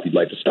the co-op you'd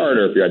like to start,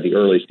 or if you're at the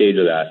early stage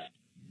of that,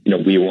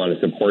 we want to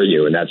support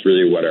you. And that's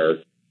really what our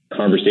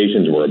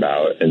conversations were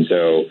about. And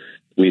so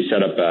we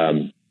set up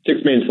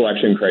 6 main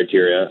selection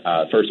criteria.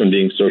 First one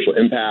being social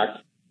impact,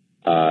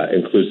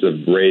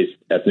 inclusive race,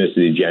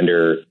 ethnicity,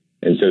 gender,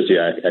 and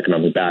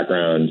socioeconomic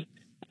background.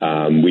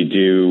 We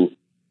do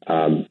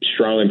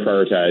strongly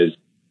prioritize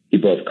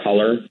people of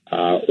color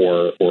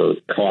or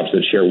co-ops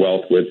that share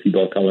wealth with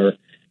people of color.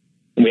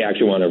 And we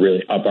actually want to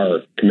really up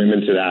our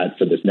commitment to that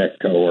for this next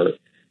cohort.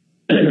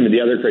 The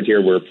other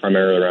criteria were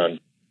primarily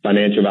around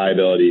financial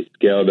viability,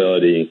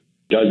 scalability.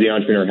 Does the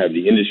entrepreneur have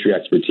the industry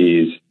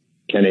expertise?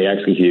 Can they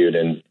execute?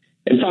 And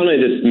finally,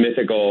 this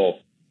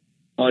mythical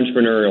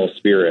entrepreneurial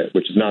spirit,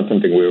 which is not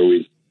something we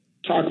always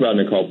talk about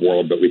in the co-op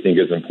world, but we think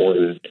is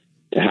important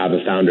to have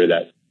a founder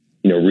that,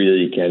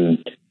 really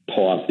can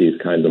pull off these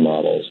kinds of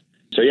models.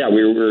 So yeah,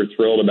 we were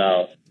thrilled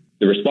about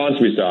the response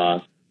we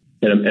saw,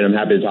 and I'm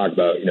happy to talk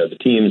about, the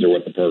teams or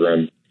what the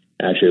program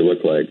actually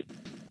looked like.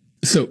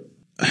 So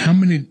How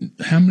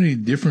many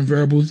different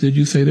variables did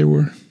you say there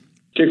were?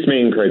 6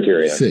 main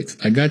criteria. 6.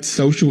 I got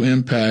social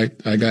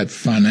impact, I got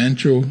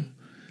financial,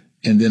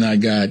 and then I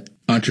got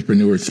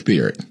entrepreneur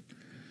spirit.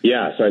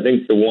 Yeah, so I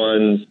think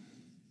the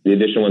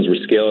additional ones were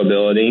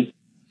scalability,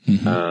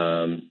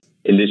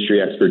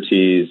 industry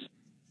expertise,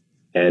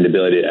 and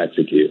ability to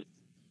execute.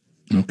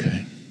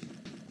 Okay.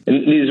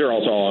 And these are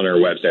also all on our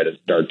website at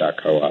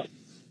start.coop.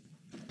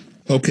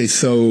 Okay,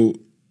 so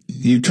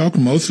you talk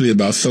mostly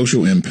about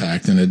social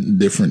impact in a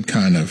different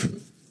kind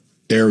of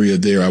area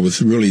there. I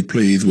was really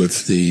pleased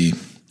with the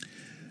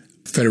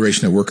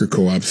Federation of Worker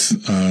Co-ops.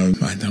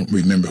 I don't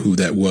remember who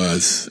that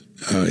was.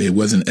 It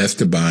wasn't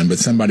Esteban, but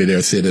somebody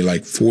there said that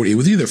it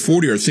was either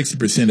 40 or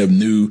 60% of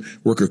new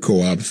worker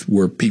co-ops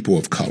were people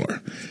of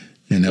color.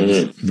 And that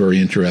was very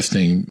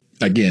interesting.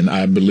 Again,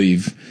 I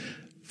believe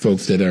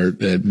folks that have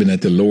been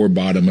at the lower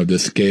bottom of the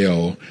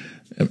scale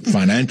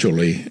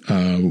financially,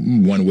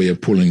 one way of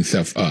pulling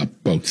stuff up,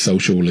 both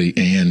socially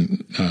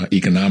and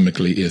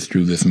economically, is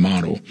through this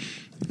model.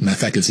 Matter of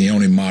fact, it's the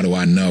only model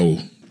I know.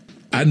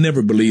 I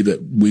never believed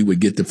that we would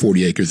get to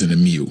 40 acres and a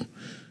mule.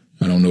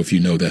 I don't know if you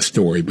know that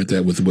story, but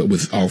that was what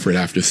was offered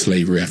after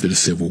slavery, after the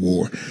Civil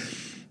War.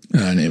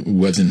 And it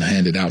wasn't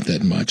handed out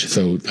that much.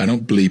 So I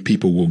don't believe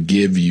people will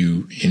give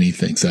you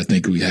anything. So I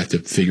think we have to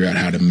figure out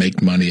how to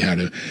make money, how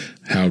to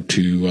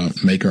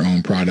make our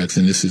own products.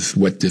 And this is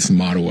what this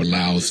model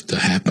allows to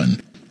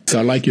happen. So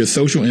I like your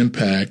social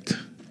impact.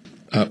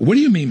 What do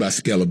you mean by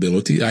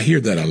scalability? I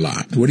hear that a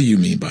lot. What do you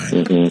mean by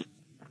it? Mm-hmm.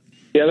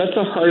 Yeah, that's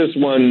the hardest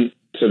one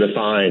to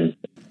define.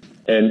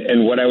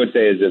 And what I would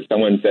say is if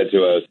someone said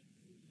to us,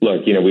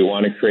 look, we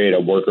want to create a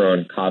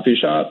worker-owned coffee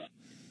shop,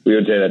 we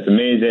would say that's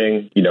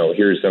amazing.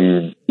 Here's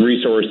some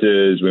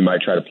resources. We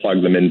might try to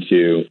plug them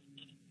into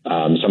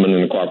someone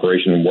in the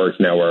Cooperation Works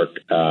Network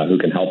who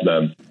can help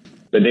them.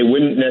 But they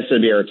wouldn't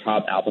necessarily be our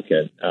top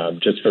applicant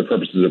just for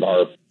purposes of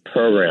our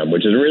program,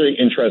 which is a really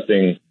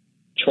interesting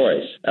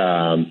choice.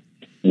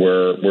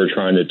 We're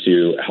trying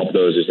to help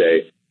those who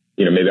say,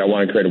 maybe I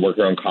want to create a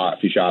worker-owned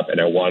coffee shop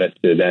and I want it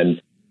to then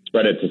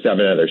spread it to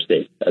 7 other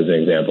states, as an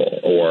example.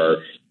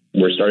 Or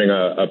we're starting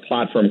a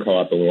platform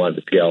co-op and we want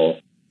it to scale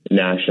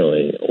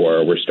nationally.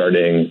 Or we're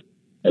starting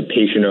a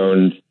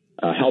patient-owned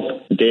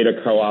health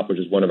data co-op, which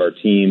is one of our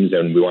teams,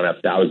 and we want to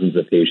have thousands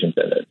of patients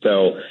in it.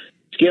 So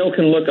scale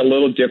can look a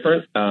little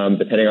different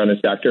depending on the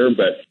sector,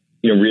 but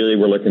really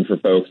we're looking for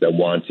folks that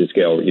want to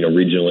scale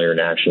regionally or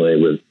nationally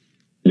with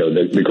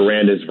the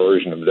grandest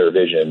version of their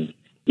vision,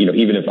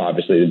 even if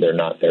obviously they're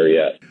not there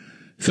yet.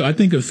 So I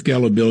think of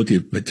scalability,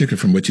 particularly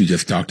from what you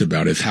just talked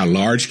about, is how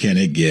large can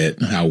it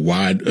get, how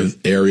wide an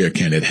area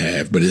can it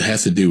have, but it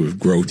has to do with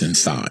growth and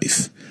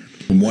size.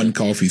 One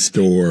coffee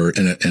store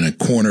in a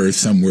corner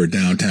somewhere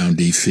downtown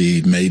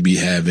D.C. may be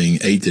having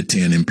 8 to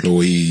 10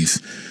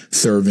 employees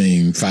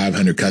serving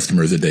 500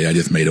 customers a day. I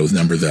just made those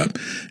numbers up.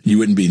 You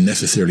wouldn't be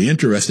necessarily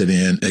interested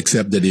in,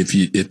 except that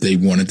if they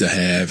wanted to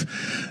have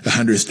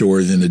 100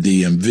 stores in the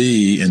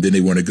DMV and then they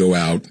want to go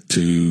out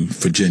to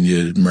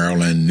Virginia,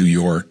 Maryland, New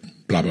York,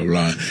 blah, blah,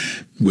 blah,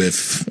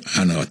 with,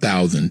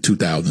 1,000,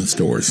 2,000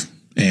 stores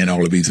and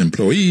all of these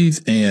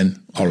employees and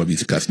all of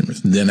these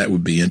customers. Then that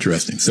would be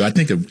interesting. So I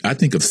think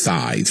of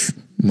size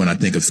when I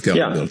think of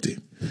scalability.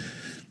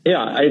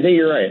 Yeah, I think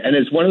you're right. And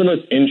it's one of the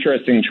most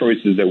interesting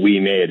choices that we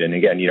made. And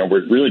again,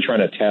 we're really trying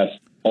to test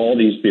all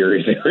these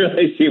theories and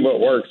really see what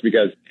works,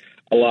 because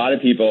a lot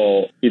of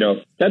people,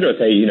 said to us,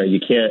 hey, you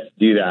can't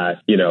do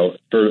that,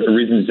 for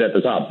reasons at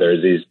the top.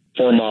 There's these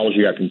 4 models.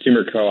 You got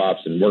consumer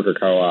co-ops and worker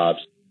co-ops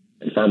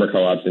and farmer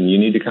co-ops, and you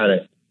need to kind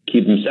of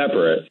keep them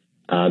separate.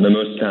 And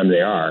most of the time they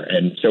are.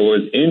 And so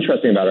what was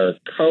interesting about our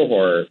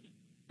cohort,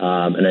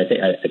 and I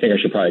think I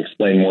should probably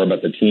explain more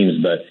about the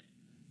teams, but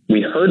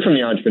we heard from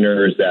the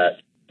entrepreneurs that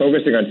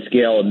focusing on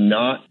scale,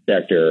 not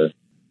sector.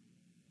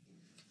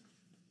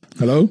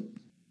 Hello?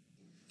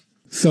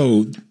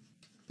 So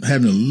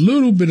having a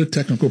little bit of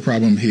technical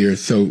problem here.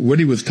 So what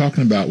he was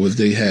talking about was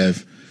they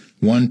have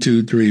 1,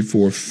 2, 3,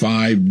 4,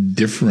 5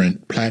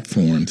 different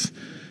platforms.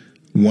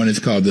 One is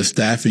called the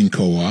Staffing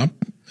Co-op,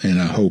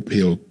 and I hope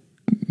he'll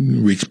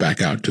reach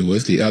back out to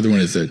us. The other one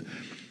is a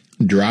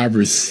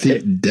driver's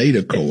seat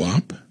data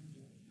co-op.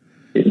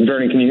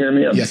 Vernon, can you hear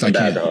me? Yes, I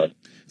can.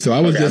 So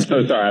I'm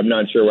so sorry. I'm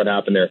not sure what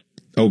happened there.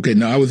 Okay,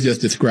 no, I was just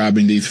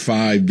describing these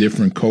 5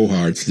 different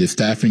cohorts: the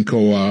Staffing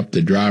Co-op,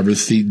 the driver's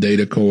seat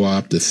data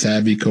co-op, the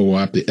Savvy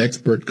Co-op, the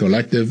Expert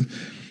Collective,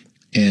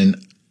 and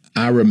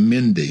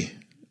Aramendi,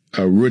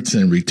 Roots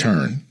and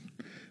Return.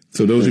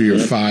 So those are your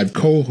 5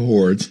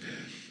 cohorts,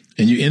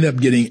 and you end up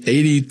getting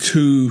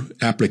 82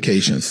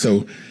 applications.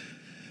 So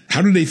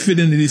how do they fit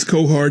into these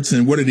cohorts,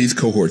 and what are these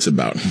cohorts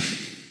about?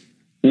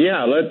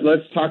 Yeah,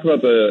 let's talk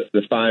about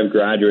the 5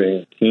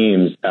 graduating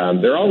teams.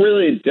 They're all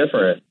really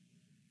different.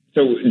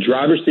 So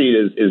driver's seat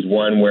is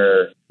one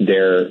where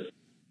they're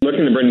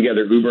looking to bring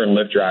together Uber and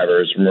Lyft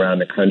drivers from around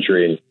the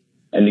country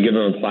and to give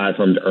them a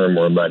platform to earn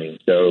more money.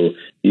 So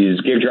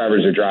these gig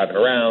drivers are driving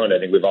around. I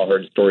think we've all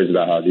heard stories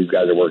about how these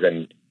guys are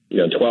working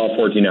 12,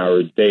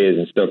 14-hour days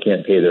and still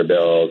can't pay their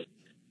bills,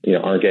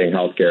 aren't getting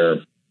health care.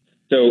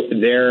 So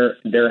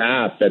their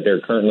app that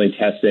they're currently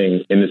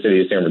testing in the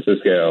city of San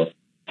Francisco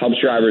helps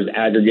drivers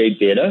aggregate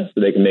data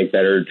so they can make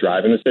better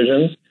driving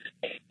decisions,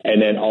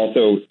 and then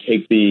also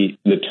take the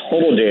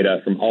total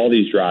data from all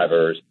these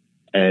drivers,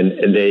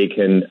 and they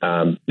can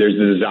there's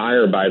a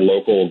desire by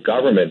local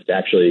governments to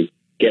actually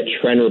get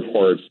trend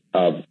reports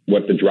of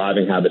what the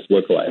driving habits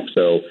look like.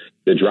 So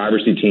the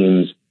driver's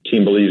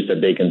team believes that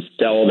they can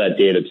sell that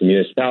data to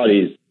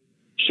municipalities,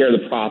 share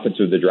the profits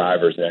with the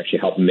drivers, and actually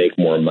help them make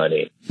more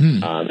money.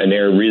 And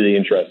they're really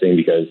interesting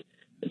because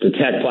it's a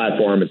tech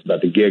platform. It's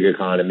about the gig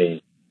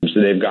economy. So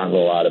they've gotten a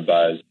lot of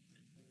buzz.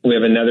 We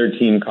have another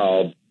team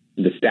called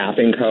the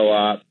Staffing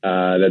Co-op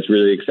that's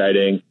really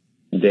exciting.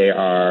 They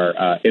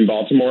are in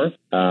Baltimore,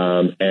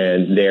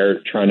 and they're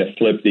trying to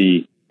flip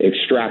the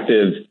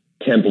extractive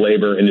temp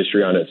labor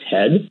industry on its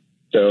head.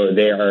 So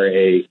they are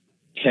a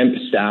temp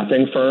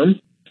staffing firm,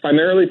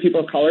 primarily people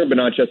of color, but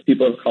not just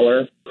people of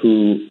color,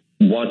 who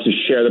want to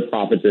share the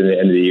profits at the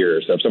end of the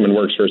year. So if someone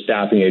works for a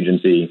staffing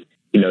agency,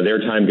 their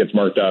time gets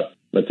marked up,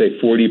 let's say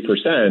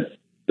 40%,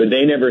 but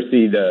they never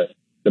see the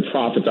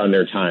profits on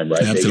their time,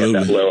 right? Absolutely. They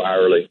get that low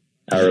hourly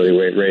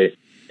wage rate.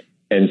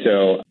 And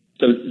so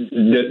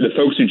the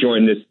folks who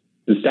join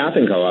the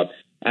Staffing Co-op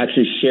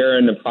actually share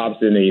in the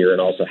profits in the year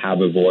and also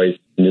have a voice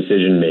in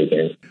decision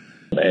making.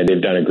 And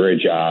they've done a great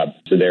job.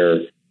 So they're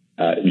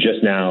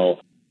just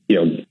now,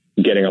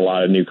 getting a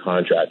lot of new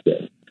contracts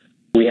in.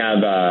 We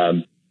have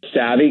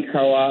Savvy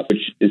Co-op,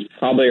 which is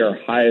probably our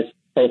highest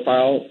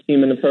profile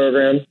team in the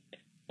program.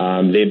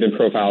 They've been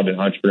profiled in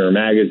Entrepreneur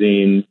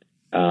Magazine,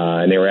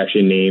 and they were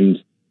actually named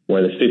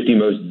one of the 50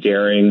 most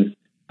daring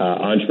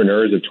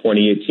entrepreneurs of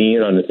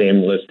 2018 on the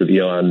same list of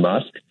Elon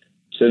Musk.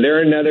 So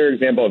they're another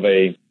example of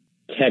a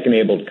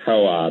tech-enabled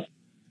co-op.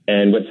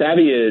 And what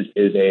Savvy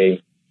is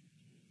a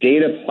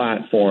data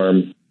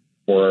platform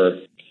for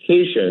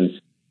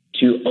patients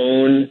to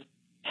own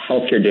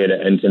healthcare data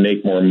and to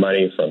make more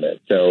money from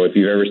it. So if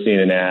you've ever seen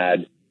an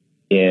ad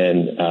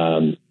in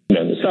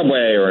the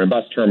subway or in a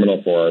bus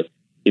terminal for,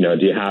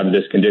 do you have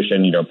this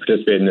condition,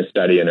 participate in this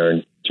study and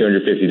earn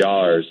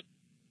 $250.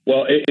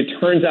 Well, it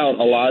turns out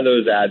a lot of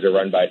those ads are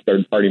run by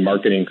third-party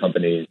marketing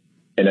companies,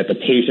 and that the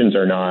patients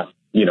are not,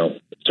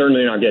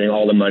 certainly not getting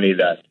all the money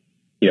that,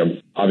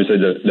 obviously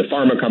the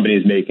pharma company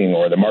is making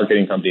or the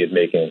marketing company is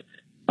making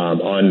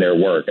on their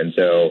work. And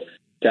so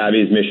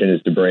Savvy's mission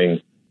is to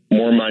bring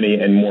more money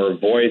and more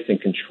voice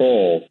and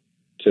control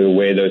to the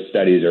way those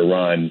studies are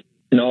run,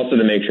 and also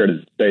to make sure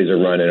that the studies are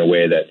run in a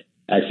way that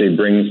actually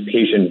brings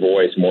patient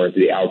voice more into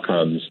the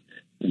outcomes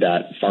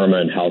that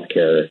pharma and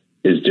healthcare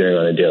is doing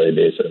on a daily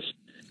basis.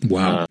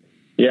 Wow.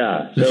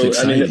 Yeah. That's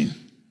exciting.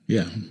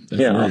 That's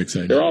very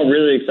exciting. They're all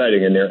really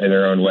exciting in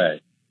their own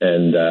way.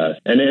 And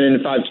in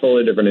 5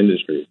 totally different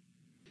industries.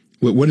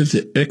 What is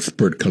the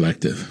Expert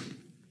Collective?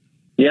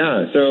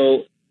 Yeah.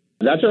 So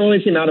that's our only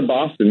team out of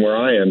Boston where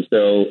I am.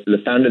 So the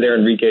founder there,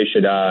 Enrique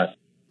Shada,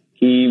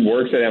 he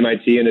works at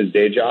MIT in his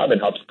day job and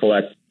helps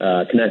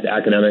connect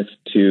academics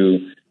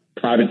to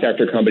private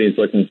sector companies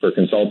looking for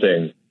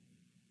consulting.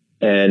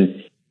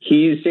 And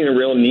he's seen a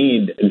real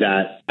need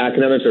that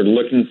academics are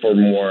looking for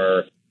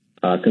more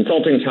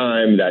consulting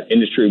time, that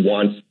industry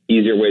wants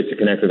easier ways to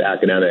connect with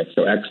academics.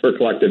 So Expert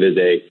Collective is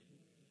a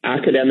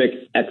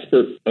academic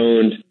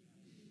expert-owned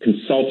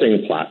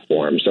consulting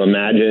platform. So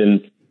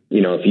imagine,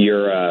 if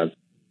you're a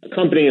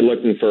company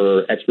looking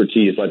for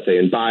expertise, let's say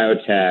in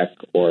biotech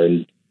or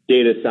in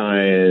data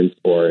science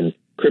or in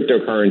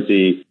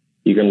cryptocurrency,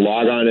 you can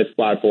log on this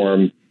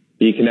platform,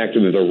 be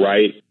connected with the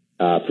right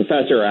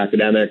professor or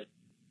academic,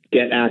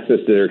 get access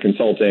to their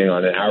consulting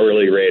on an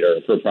hourly rate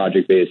or per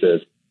project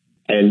basis,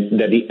 and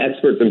that the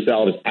experts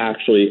themselves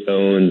actually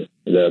own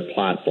the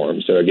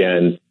platform. So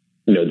again,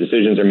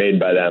 decisions are made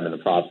by them and the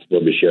profits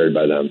will be shared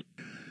by them.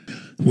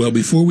 Well,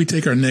 before we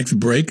take our next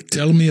break,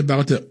 tell me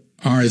about the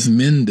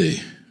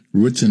Arizmendi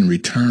Roots and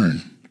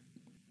Return.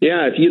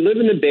 Yeah, if you live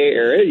in the Bay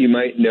Area, you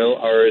might know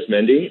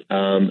Arizmendi.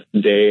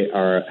 They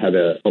have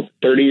a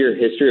 30-year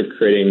history of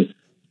creating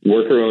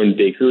worker-owned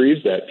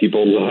bakeries that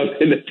people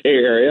love in the Bay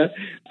Area.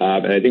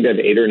 And I think they have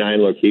 8 or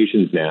 9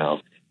 locations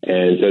now.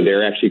 And so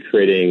they're actually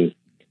creating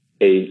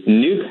a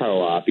new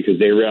co-op because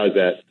they realized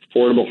that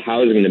affordable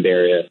housing in the Bay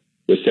Area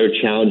was so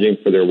challenging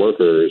for their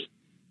workers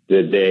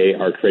that they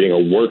are creating a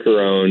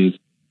worker-owned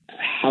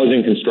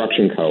housing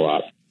construction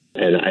co-op.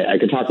 And I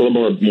could talk a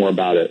little more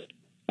about it.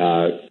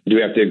 Do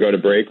we have to go to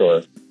break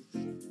or?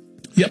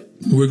 Yep,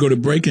 we'll go to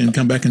break and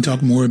come back and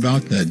talk more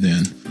about that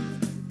then.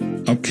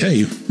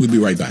 Okay, we'll be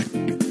right back.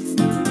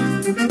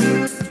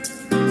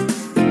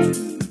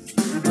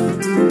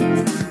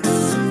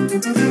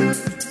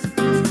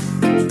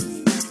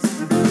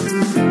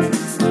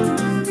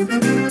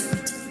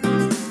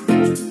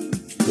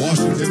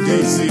 Washington,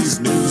 D.C.'s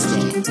News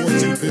Talk,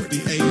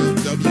 1450 AM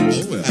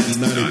WOL and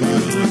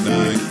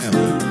 95.9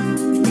 FM.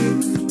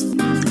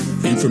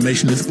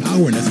 Information is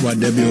power, and that's why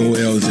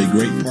WOL is a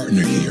great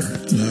partner here.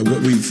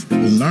 What we've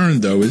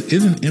learned, though,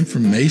 isn't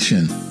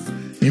information.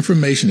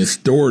 Information is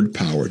stored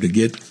power. To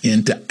get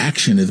into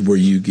action is where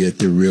you get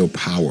the real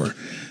power.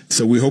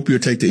 So we hope you'll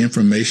take the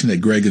information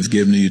that Greg has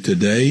given you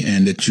today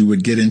and that you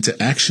would get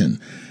into action.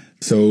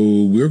 So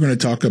we're going to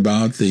talk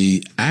about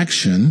the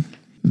action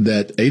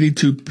that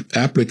 82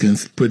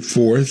 applicants put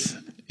forth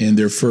in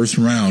their first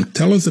round.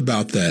 Tell us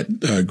about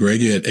that,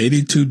 Greg. You had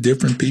 82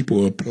 different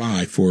people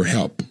apply for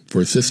help,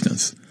 for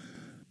assistance.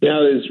 Yeah,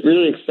 it was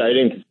really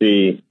exciting to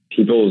see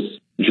people's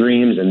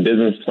dreams and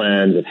business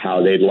plans of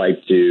how they'd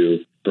like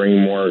to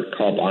bring more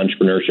co-op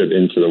entrepreneurship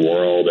into the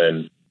world.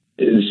 And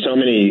there's so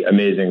many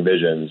amazing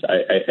visions.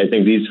 I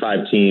think these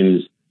 5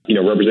 teams,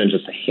 represent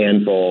just a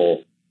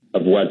handful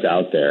of what's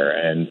out there.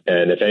 And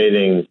if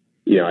anything,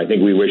 I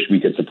think we wish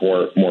we could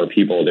support more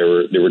people. There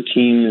were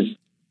teams,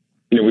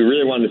 we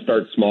really wanted to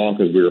start small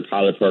because we were a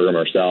pilot program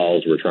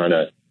ourselves. We're trying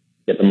to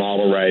get the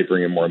model right,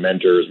 bring in more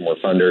mentors, more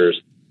funders.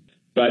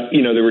 But,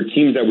 there were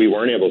teams that we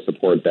weren't able to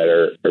support that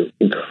are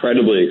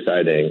incredibly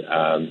exciting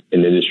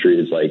in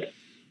industries like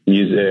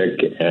music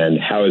and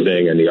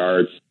housing and the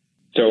arts.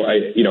 So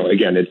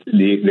again, it's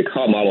the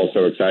co-op model is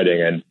so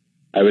exciting. And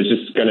I was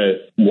just going to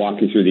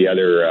walk you through the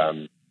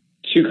other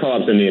 2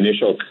 co-ops in the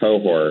initial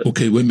cohort.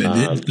 Okay, wait a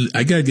minute.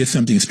 I got to get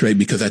something straight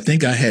because I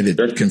think I had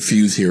it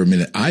confused here a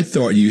minute. I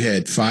thought you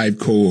had 5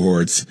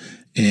 cohorts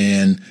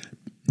and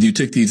you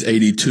took these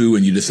 82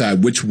 and you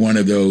decide which one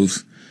of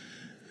these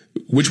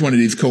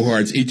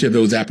cohorts, each of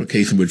those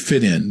applications would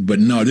fit in. But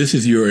no, this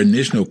is your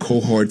initial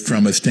cohort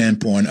from a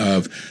standpoint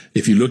of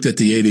if you looked at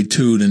the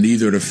 82, then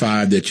these are the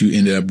 5 that you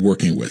ended up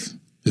working with.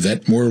 Is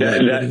that more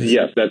right?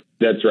 Yes,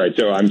 that's right.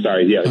 So I'm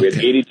sorry. Yeah, we had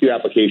 82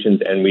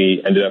 applications and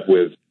we ended up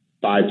with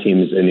 5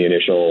 teams in the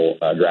initial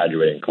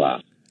graduating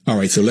class. All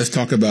right. So let's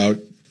talk about,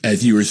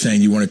 as you were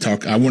saying,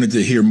 I wanted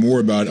to hear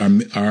more about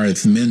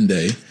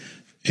Arizmendi.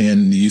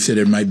 And you said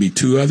there might be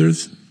 2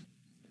 others?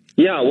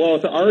 Yeah, well,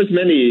 so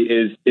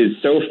Arizmendi is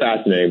so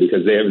fascinating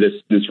because they have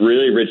this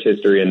really rich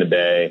history in the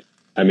Bay.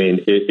 I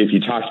mean, if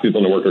you talk to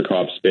people in the worker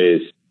co-op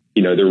space,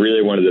 they're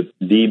really one of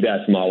the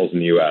best models in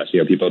the U.S.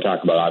 People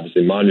talk about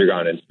obviously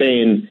Mondragon in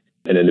Spain,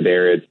 and in the Bay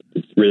Area,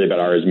 it's really about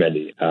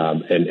Arizmendi.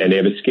 And they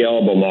have a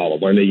scalable model.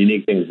 One of the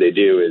unique things they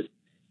do is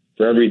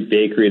for every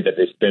bakery that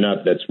they spin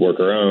up that's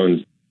worker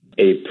owned,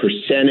 a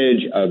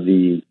percentage of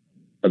the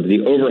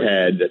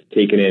overhead that's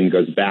taken in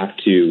goes back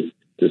to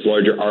this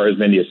larger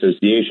Arizmendi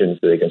association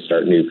so they can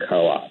start new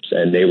co-ops.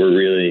 And they were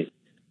really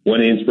one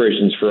of the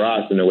inspirations for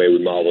us in the way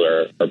we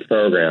modeled our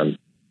program.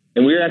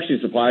 And we were actually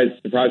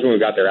surprised when we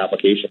got their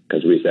application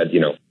because we said,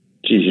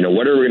 geez,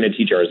 what are we going to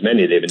teach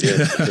Arizmendi? They've been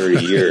doing it for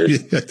 30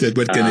 years.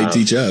 What can they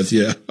teach us?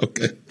 Yeah,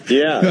 okay.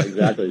 Yeah,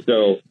 exactly.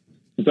 So,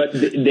 but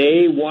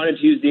they wanted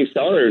to use the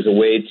accelerator as a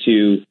way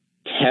to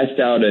test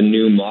out a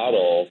new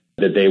model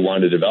that they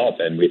wanted to develop.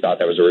 And we thought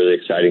that was a really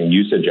exciting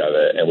usage of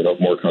it. And we hope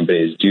more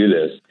companies do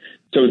this.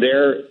 So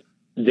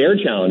their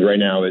challenge right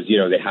now is,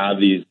 they have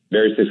these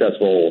very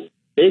successful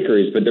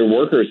bakeries, but their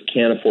workers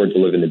can't afford to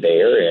live in the Bay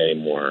Area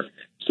anymore.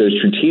 So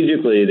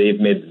strategically, they've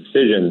made the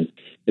decision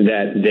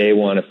that they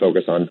want to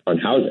focus on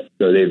housing.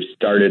 So they've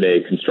started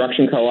a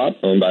construction co-op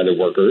owned by the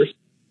workers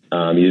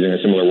using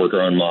a similar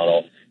worker-owned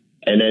model.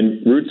 And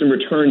then Roots and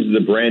Returns is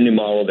a brand new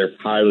model they're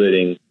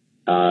piloting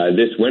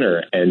this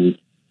winter. And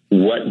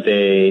what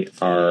they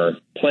are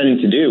planning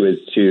to do is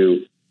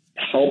to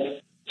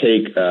help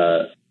take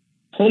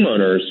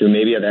homeowners who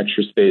maybe have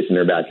extra space in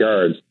their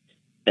backyards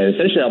and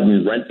essentially help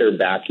them rent their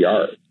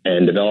backyard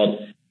and develop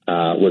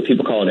what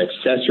people call an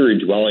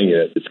accessory dwelling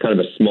unit. It's kind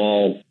of a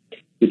small,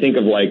 you think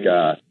of like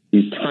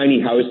these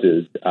tiny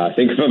houses.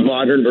 Think of a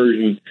modern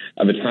version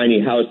of a tiny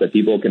house that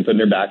people can put in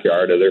their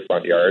backyard or their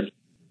front yard,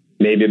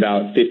 maybe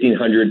about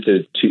 1,500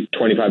 to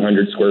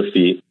 2,500 square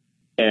feet,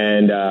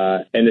 and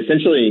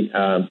essentially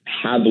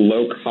have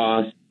low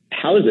cost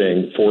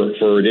housing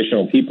for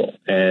additional people.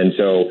 And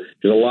so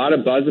there's a lot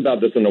of buzz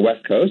about this on the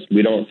West Coast.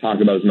 We don't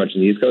talk about it as much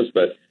on the East Coast,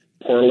 but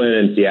Portland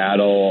and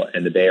Seattle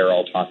and the Bay are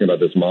all talking about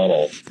this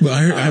model. Well,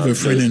 I have a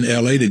friend in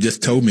L.A. that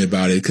just told me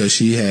about it because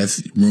she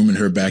has room in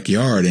her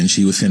backyard, and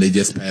she was saying they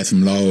just passed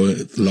some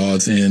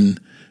laws in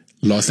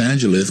Los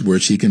Angeles where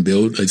she can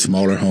build a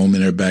smaller home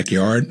in her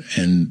backyard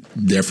and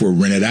therefore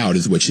rent it out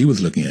is what she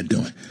was looking at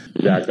doing.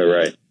 Exactly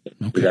right.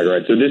 Okay. Exactly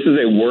right. So this is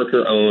a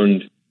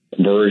worker-owned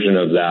version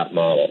of that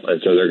model.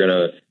 And so they're going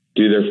to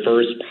do their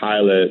first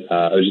pilot.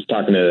 I was just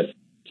talking to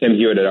Tim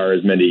Hewitt at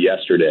Arizmendi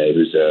yesterday,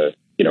 who's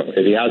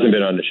if he hasn't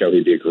been on the show,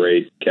 he'd be a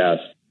great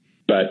guest.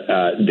 But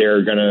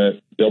they're going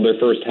to build their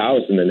first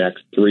house in the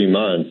next 3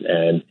 months.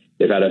 And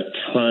they've had a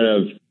ton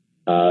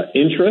of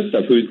interest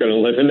of who's going to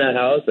live in that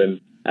house. And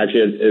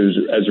actually,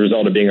 as a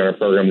result of being on our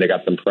program, they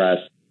got some press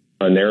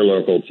on their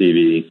local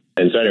TV.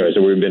 And so anyway,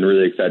 so we've been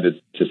really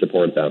excited to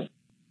support them.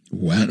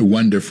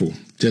 Wonderful.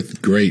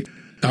 Just great.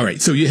 All right.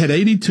 So you had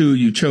 82.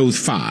 You chose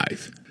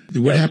 5.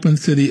 What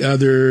happens to the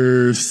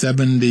other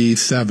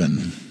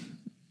 77?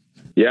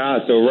 Yeah,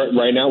 so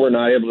right now we're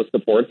not able to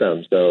support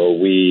them. So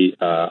we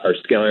are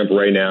scaling up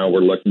right now. We're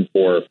looking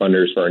for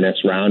funders for our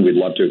next round. We'd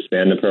love to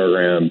expand the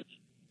program.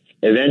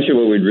 Eventually,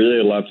 what we'd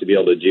really love to be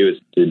able to do is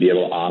to be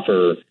able to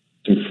offer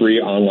some free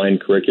online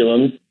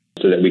curriculum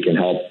so that we can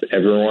help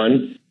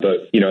everyone.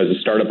 But, as a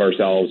startup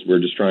ourselves,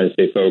 we're just trying to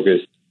stay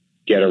focused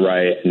get it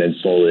right, and then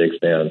slowly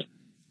expand.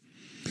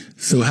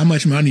 So how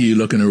much money are you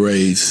looking to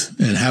raise,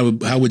 and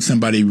how would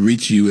somebody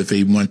reach you if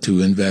they want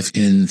to invest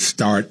in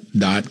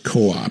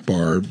Start.coop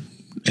or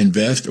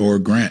invest or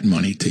grant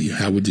money to you?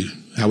 How would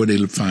they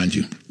find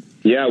you?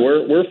 Yeah,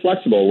 we're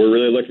flexible. We're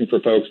really looking for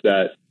folks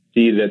that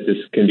see that this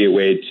can be a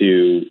way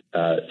to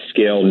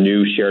scale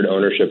new shared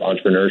ownership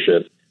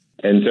entrepreneurship.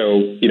 And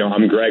so,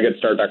 I'm Greg at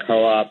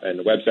Start.coop, and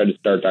the website is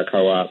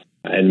Start.coop.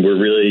 And we're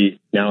really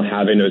now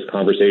having those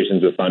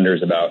conversations with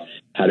funders about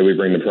how do we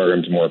bring the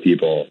program to more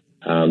people.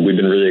 We've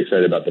been really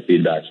excited about the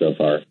feedback so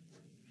far.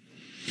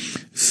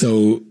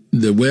 So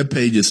the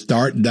webpage is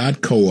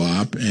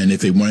Start.coop. And if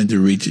they wanted to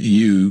reach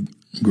you,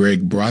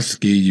 Greg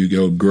Brodsky, you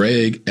go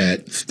Greg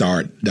at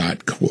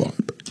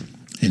Start.coop.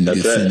 And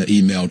they'll send an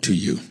email to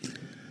you.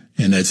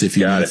 And that's if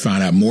you want to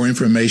find out more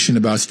information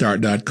about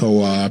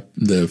Start.coop,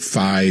 the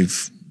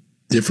 5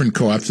 different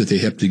co-ops that they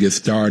help to get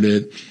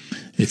started.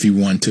 If you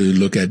want to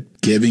look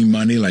at giving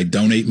money, like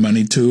donate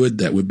money to it,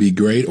 that would be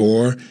great,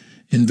 or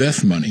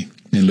invest money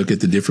and look at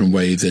the different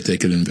ways that they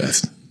could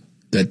invest.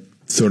 That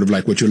sort of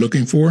like what you're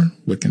looking for,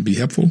 what can be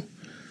helpful?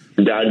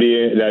 That'd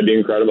be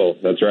incredible.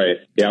 That's right.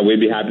 Yeah, we'd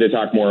be happy to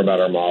talk more about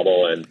our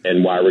model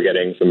and why we're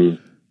getting some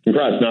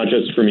press, not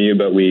just from you,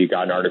 but we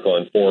got an article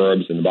in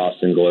Forbes and the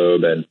Boston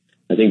Globe, and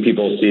I think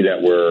people see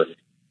that we're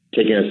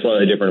taking a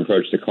slightly different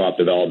approach to co-op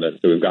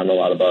development. So we've gotten a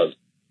lot of buzz.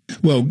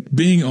 Well,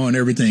 being on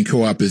Everything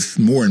Co-op is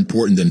more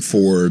important than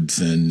Forbes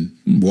and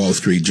Wall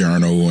Street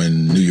Journal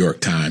and New York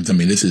Times. I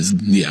mean, this is,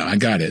 I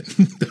got it.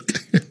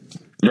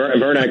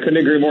 Vern, I couldn't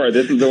agree more.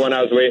 This is the one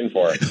I was waiting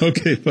for.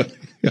 Okay,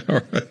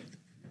 all right.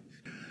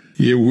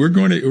 Yeah, we're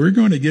going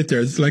to get there.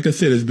 It's like I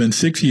said, it's been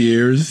 6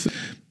 years.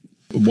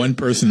 One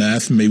person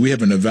asked me, we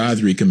have an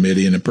advisory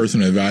committee, and the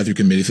person on the advisory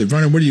committee said,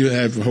 Vernon, what do you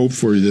have hope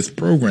for this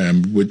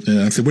program?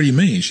 And I said, what do you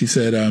mean? She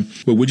said,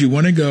 well, would you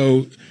want to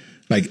go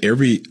like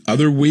every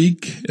other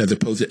week as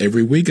opposed to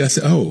every week? I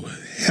said, oh,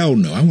 hell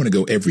no. I want to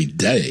go every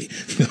day.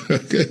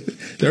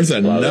 There's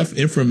enough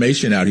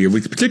information out here,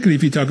 particularly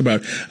if you talk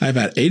about, I've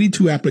had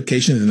 82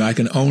 applications and I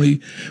can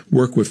only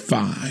work with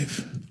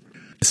 5.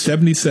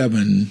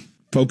 77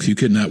 folks you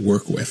could not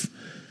work with.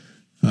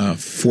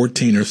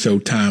 14 or so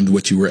times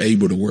what you were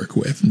able to work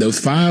with. Those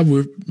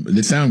 5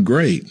 they sound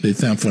great. They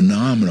sound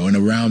phenomenal and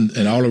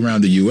all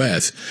around the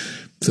U.S.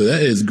 So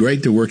that is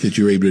great the work that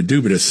you're able to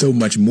do, but there's so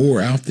much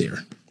more out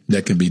there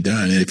that can be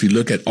done. And if you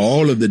look at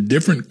all of the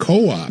different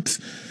co-ops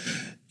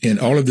and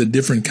all of the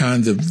different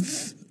kinds of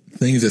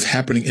things that's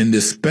happening in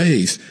this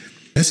space,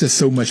 that's just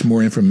so much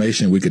more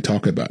information we could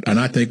talk about. And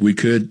I think we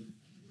could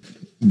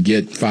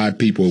get 5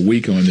 people a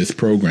week on this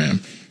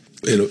program.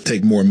 It'll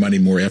take more money,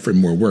 more effort,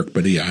 more work.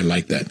 But yeah, I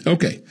like that.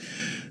 Okay.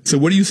 So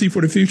what do you see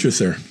for the future,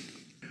 sir?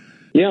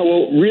 Yeah,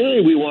 well,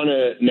 really, we want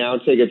to now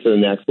take it to the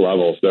next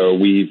level. So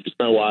we've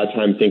spent a lot of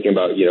time thinking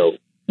about,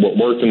 what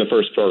worked in the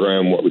first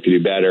program, what we could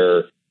do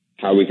better,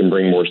 how we can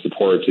bring more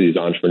support to these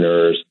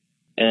entrepreneurs.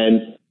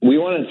 And we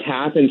want to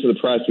tap into the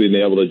press we've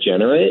been able to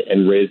generate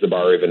and raise the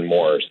bar even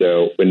more.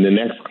 So in the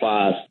next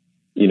class,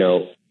 we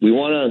want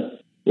to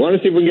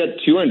see if we can get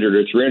 200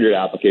 or 300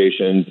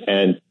 applications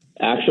and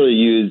actually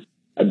use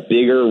a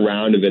bigger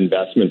round of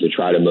investment to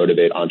try to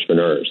motivate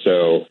entrepreneurs.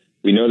 So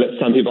we know that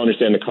some people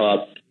understand the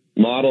co-op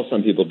model,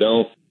 some people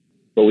don't,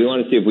 but we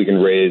want to see if we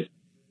can raise,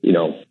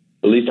 at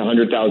least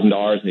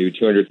 $100,000, maybe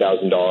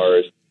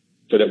 $200,000,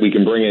 so that we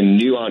can bring in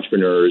new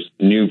entrepreneurs,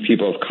 new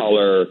people of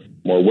color,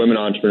 more women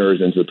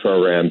entrepreneurs into the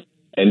program,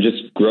 and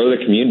just grow the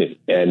community.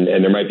 And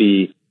there might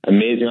be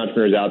amazing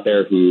entrepreneurs out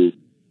there who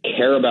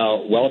care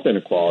about wealth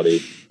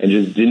inequality and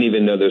just didn't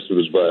even know this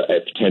was a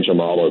potential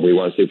model. We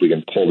want to see if we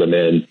can pull them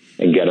in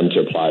and get them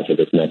to apply for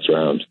this next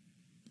round.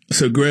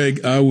 So,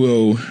 Greg, I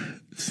will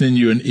send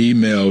you an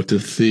email to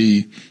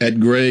see at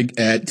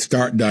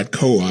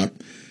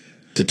greg@start.coop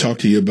to talk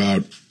to you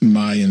about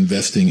my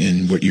investing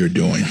in what you're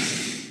doing.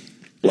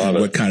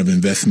 What kind of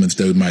investments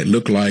those might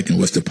look like, and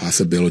what's the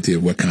possibility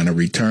of what kind of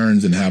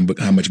returns, and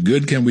how much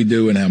good can we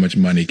do, and how much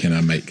money can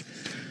I make?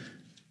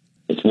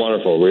 It's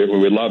wonderful.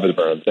 We love it,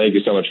 Vern. Thank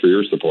you so much for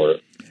your support.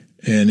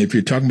 And if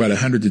you're talking about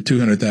 $100,000 to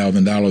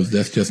 $200,000,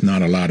 that's just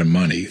not a lot of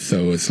money.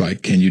 So it's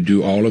like, can you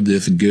do all of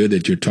this good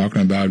that you're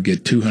talking about?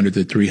 Get 200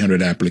 to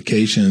 300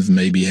 applications,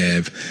 maybe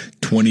have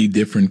 20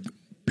 different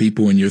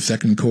people in your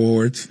second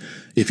cohorts.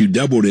 If you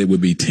doubled it,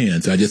 would be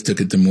 10. So I just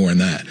took it to more than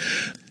that.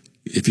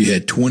 If you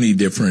had 20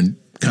 different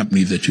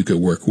companies that you could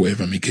work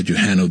with, I mean, could you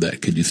handle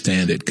that? Could you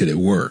stand it? Could it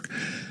work?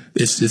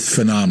 It's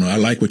phenomenal. I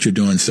like what you're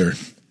doing, sir.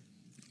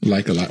 I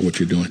like a lot what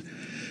you're doing.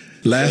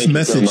 Last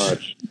message. So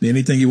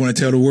anything you want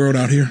to tell the world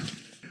out here?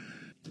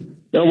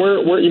 No,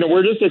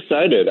 we're just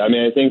excited. I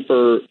mean, I think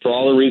for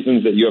all the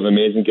reasons that you have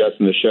amazing guests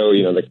in the show,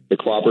 the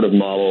cooperative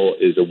model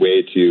is a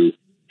way to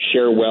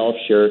share wealth,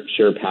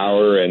 share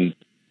power, and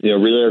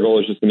really our goal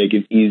is just to make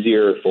it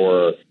easier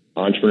for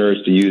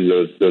entrepreneurs to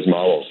use those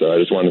models. So I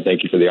just want to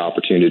thank you for the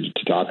opportunity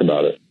to talk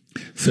about it.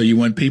 So you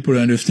want people to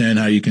understand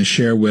how you can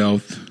share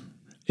wealth.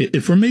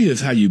 For me,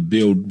 it's how you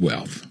build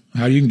wealth,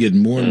 how you can get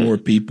more and more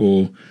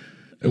people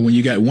when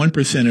you got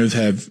 1%ers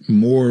have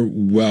more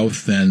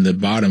wealth than the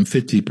bottom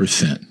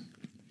 50%.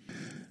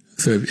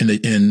 So, and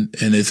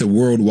it's a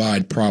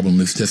worldwide problem.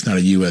 It's just not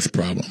a U.S.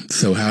 problem.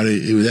 So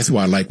that's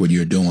why I like what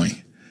you're doing.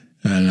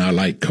 And I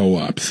like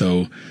co-op.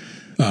 So,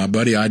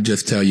 buddy, I'd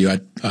just tell you,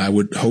 I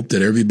would hope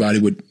that everybody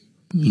would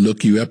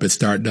look you up at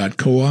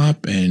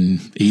start.coop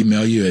and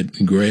email you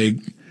at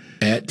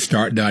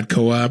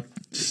greg@start.coop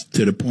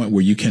to the point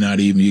where you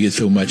get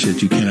so much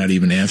that you cannot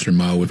even answer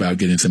them all without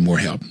getting some more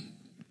help.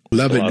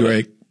 Love it,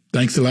 Greg.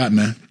 Thanks a lot,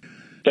 man.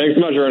 Thanks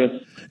so much,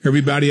 Ernest.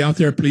 Everybody out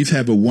there, please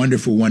have a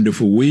wonderful,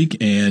 wonderful week.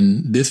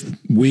 And this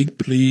week,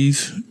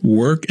 please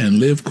work and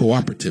live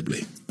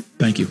cooperatively.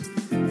 Thank you.